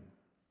delight in?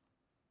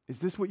 Is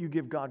this what you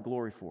give God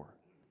glory for?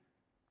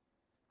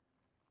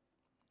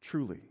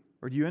 Truly.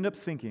 Or do you end up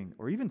thinking,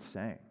 or even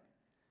saying,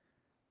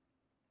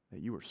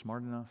 that you are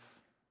smart enough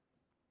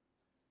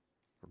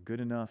or good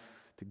enough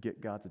to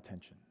get God's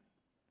attention?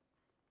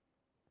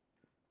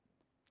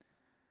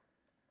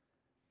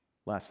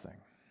 Last thing.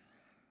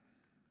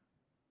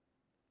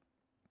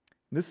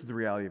 This is the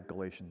reality of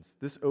Galatians.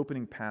 This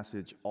opening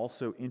passage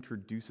also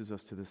introduces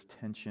us to this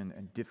tension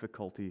and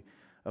difficulty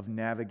of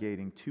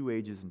navigating two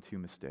ages and two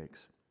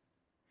mistakes.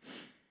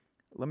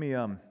 Let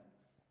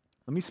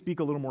me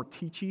speak a little more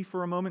teachy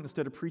for a moment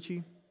instead of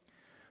preachy.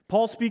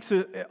 Paul speaks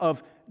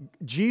of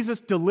Jesus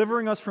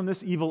delivering us from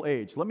this evil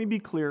age. Let me be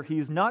clear, he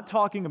is not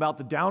talking about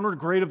the downward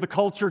grade of the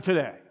culture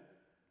today.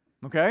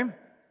 Okay?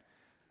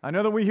 I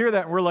know that we hear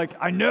that and we're like,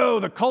 I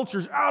know the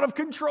culture's out of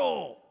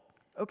control.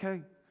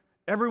 Okay.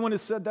 Everyone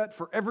has said that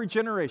for every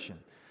generation.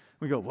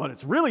 We go, well,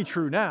 it's really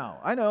true now.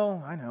 I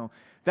know.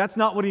 That's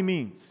not what he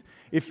means.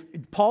 If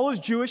Paul is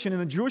Jewish, and in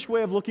the Jewish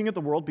way of looking at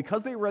the world,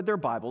 because they read their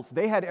Bibles,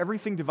 they had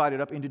everything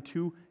divided up into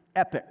two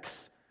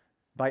epochs.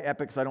 By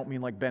epochs, I don't mean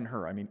like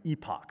Ben-Hur. I mean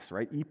epochs,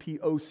 right?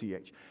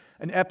 E-P-O-C-H.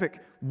 An epoch,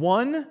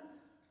 one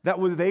that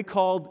they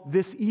called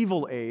this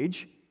evil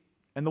age,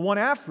 and the one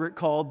after it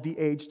called the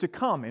age to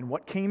come. And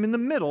what came in the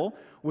middle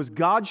was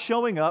God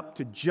showing up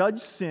to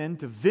judge sin,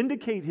 to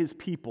vindicate his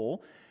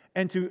people,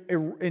 and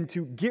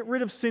to get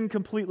rid of sin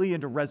completely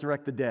and to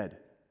resurrect the dead.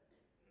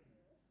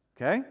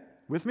 Okay?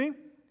 With me?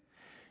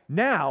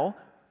 Now,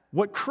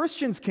 what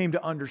Christians came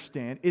to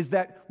understand is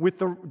that with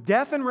the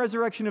death and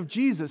resurrection of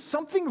Jesus,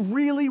 something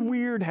really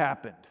weird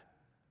happened.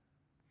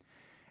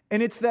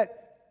 And it's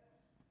that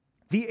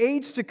the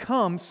age to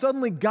come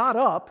suddenly got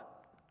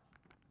up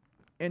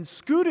and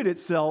scooted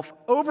itself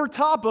over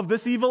top of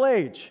this evil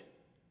age.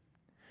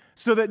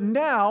 So that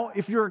now,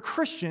 if you're a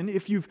Christian,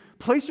 if you've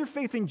placed your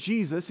faith in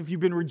Jesus, if you've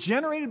been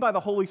regenerated by the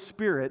Holy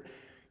Spirit,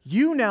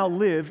 you now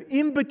live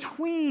in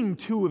between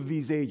two of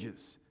these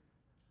ages.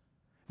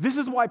 This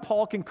is why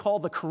Paul can call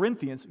the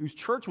Corinthians, whose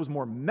church was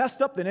more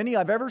messed up than any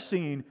I've ever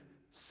seen,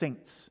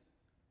 saints.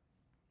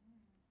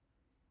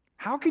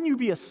 How can you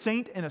be a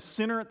saint and a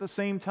sinner at the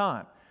same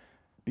time?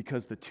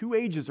 Because the two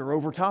ages are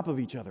over top of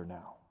each other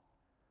now.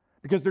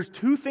 Because there's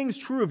two things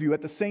true of you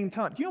at the same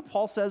time. Do you know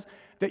Paul says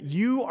that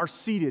you are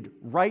seated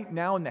right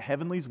now in the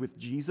heavenlies with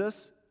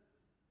Jesus?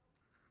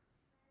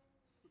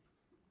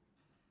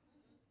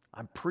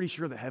 I'm pretty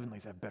sure the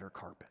heavenlies have better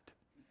carpet.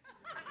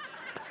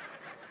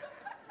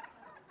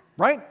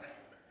 Right?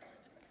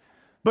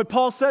 But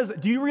Paul says that.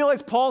 Do you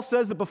realize Paul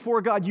says that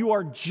before God you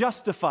are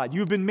justified?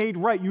 You have been made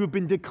right. You have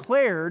been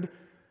declared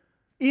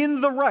in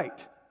the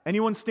right.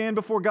 Anyone stand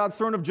before God's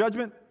throne of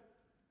judgment?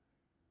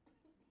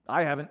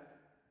 I haven't.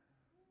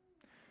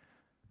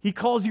 He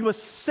calls you a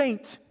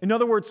saint. In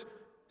other words,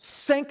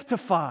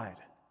 sanctified.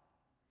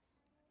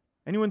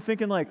 Anyone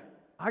thinking like,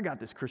 I got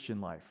this Christian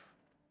life.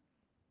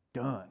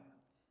 Done.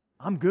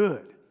 I'm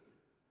good.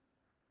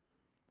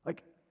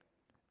 Like,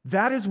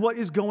 that is what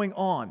is going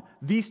on.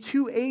 These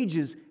two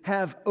ages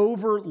have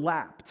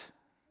overlapped.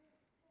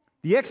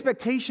 The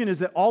expectation is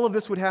that all of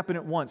this would happen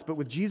at once, but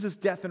with Jesus'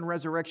 death and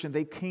resurrection,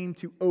 they came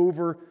to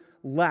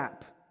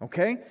overlap.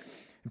 Okay?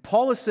 And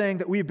Paul is saying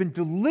that we have been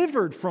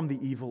delivered from the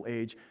evil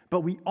age,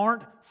 but we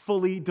aren't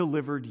fully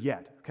delivered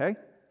yet. Okay?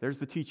 There's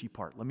the teachy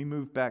part. Let me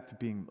move back to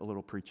being a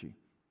little preachy.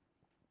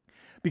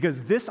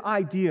 Because this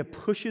idea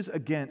pushes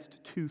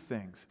against two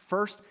things.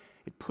 First,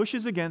 it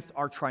pushes against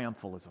our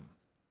triumphalism.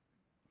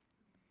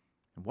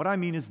 And what I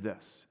mean is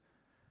this.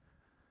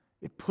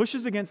 It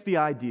pushes against the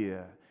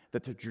idea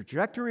that the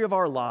trajectory of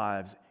our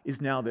lives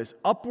is now this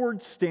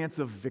upward stance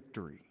of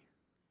victory.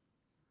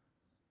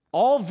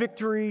 All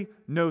victory,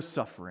 no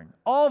suffering.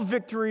 All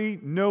victory,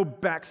 no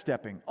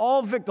backstepping.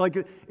 All like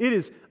it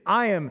is,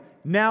 I am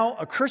now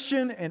a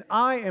Christian and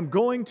I am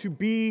going to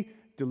be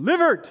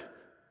delivered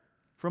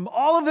from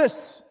all of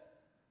this.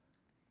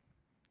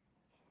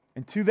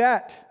 And to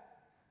that,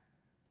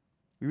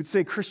 we would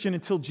say Christian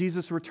until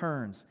Jesus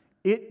returns.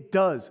 It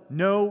does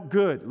no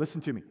good,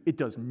 listen to me, it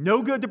does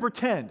no good to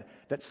pretend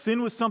that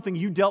sin was something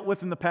you dealt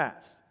with in the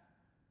past.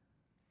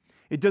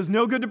 It does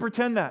no good to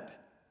pretend that.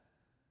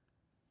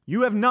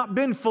 You have not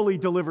been fully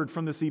delivered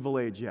from this evil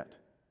age yet.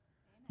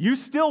 You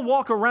still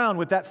walk around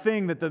with that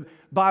thing that the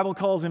Bible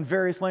calls in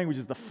various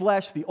languages, the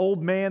flesh, the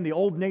old man, the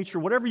old nature,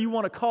 whatever you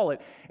want to call it,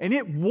 and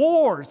it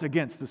wars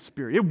against the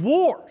Spirit. It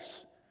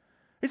wars.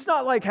 It's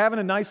not like having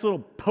a nice little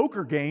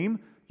poker game.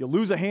 You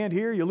lose a hand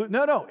here, you lose.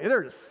 No,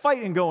 there's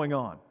fighting going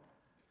on.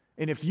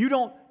 And if you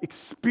don't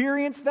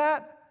experience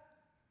that,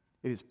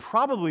 it is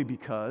probably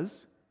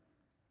because,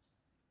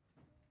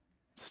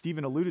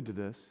 Stephen alluded to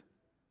this,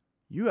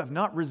 you have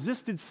not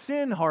resisted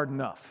sin hard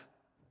enough.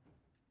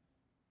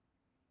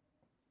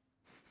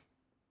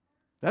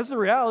 That's the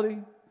reality.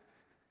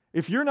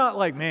 If you're not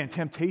like, man,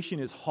 temptation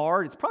is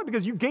hard, it's probably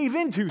because you gave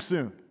in too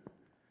soon.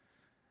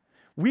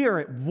 We are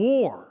at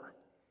war.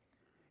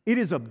 It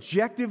is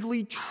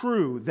objectively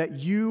true that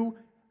you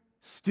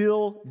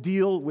still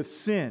deal with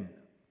sin.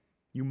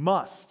 You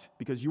must,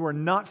 because you are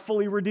not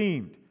fully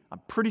redeemed. I'm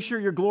pretty sure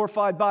your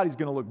glorified body is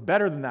going to look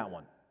better than that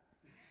one.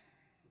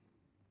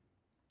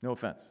 No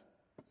offense.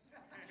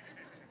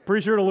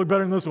 Pretty sure it'll look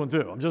better than this one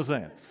too. I'm just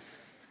saying.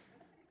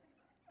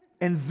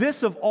 And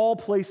this of all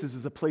places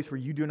is a place where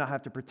you do not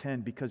have to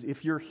pretend, because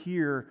if you're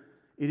here,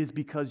 it is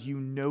because you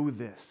know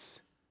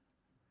this.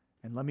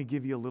 And let me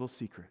give you a little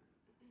secret.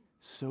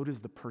 So does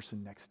the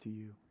person next to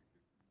you.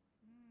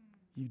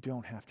 You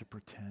don't have to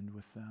pretend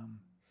with them.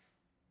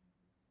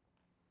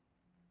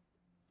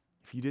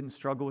 If you didn't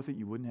struggle with it,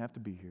 you wouldn't have to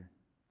be here.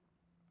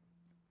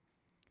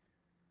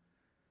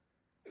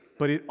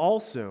 But it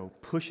also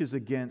pushes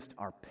against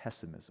our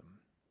pessimism.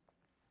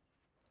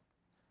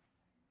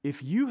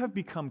 if you have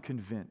become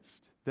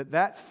convinced that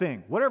that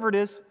thing, whatever it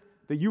is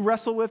that you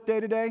wrestle with day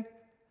to day,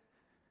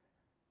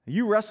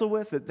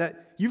 that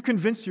you've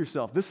convinced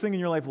yourself this thing in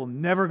your life will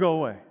never go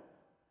away.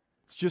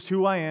 It's just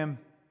who I am.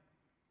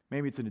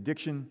 Maybe it's an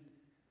addiction.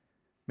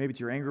 Maybe it's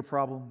your anger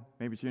problem.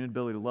 Maybe it's your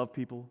inability to love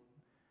people.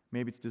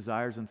 Maybe it's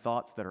desires and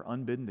thoughts that are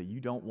unbidden that you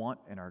don't want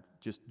and are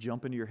just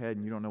jump into your head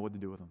and you don't know what to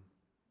do with them.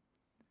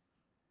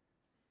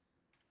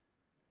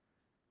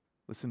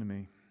 Listen to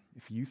me.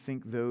 If you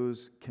think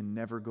those can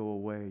never go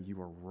away, you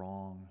are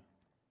wrong.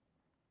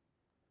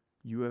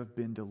 You have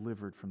been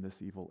delivered from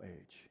this evil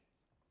age.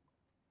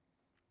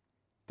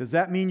 Does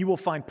that mean you will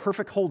find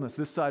perfect wholeness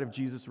this side of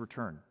Jesus'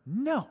 return?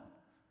 No.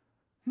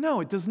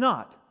 No, it does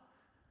not.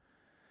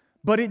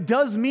 But it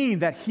does mean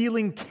that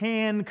healing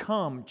can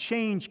come,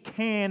 change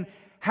can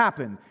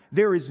happen.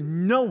 There is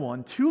no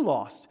one too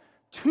lost,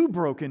 too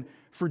broken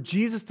for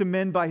Jesus to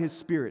mend by His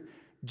Spirit.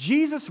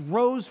 Jesus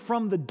rose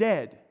from the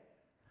dead.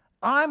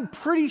 I'm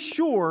pretty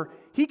sure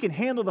He can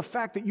handle the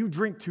fact that you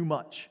drink too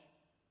much.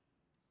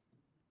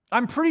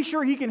 I'm pretty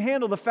sure He can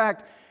handle the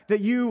fact that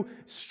you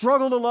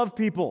struggle to love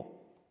people.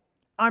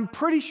 I'm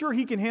pretty sure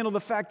He can handle the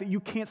fact that you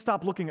can't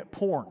stop looking at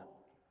porn.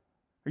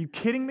 Are you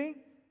kidding me?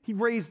 He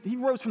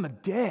rose from the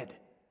dead.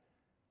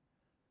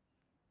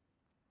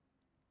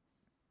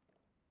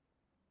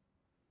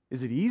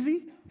 Is it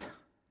easy?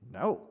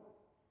 No.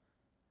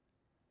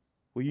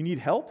 Will you need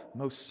help?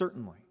 Most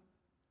certainly.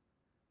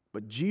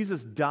 But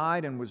Jesus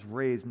died and was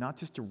raised not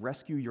just to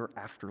rescue your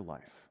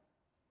afterlife,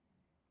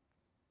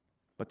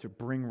 but to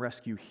bring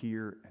rescue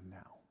here and now.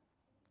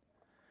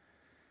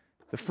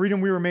 The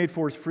freedom we were made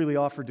for is freely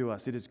offered to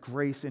us. It is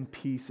grace and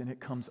peace, and it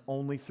comes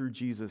only through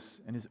Jesus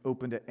and is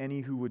open to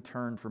any who would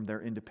turn from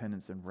their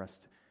independence and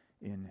rest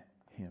in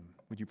Him.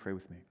 Would you pray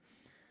with me?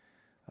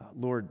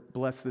 Lord,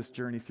 bless this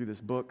journey through this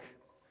book.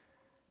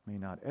 May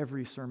not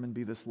every sermon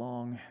be this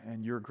long,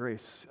 and your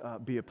grace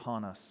be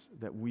upon us,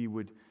 that we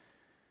would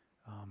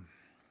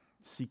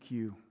seek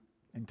you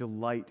and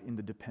delight in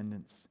the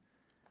dependence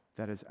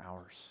that is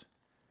ours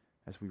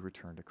as we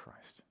return to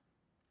Christ.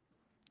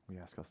 We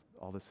ask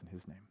all this in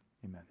His name.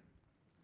 Amen.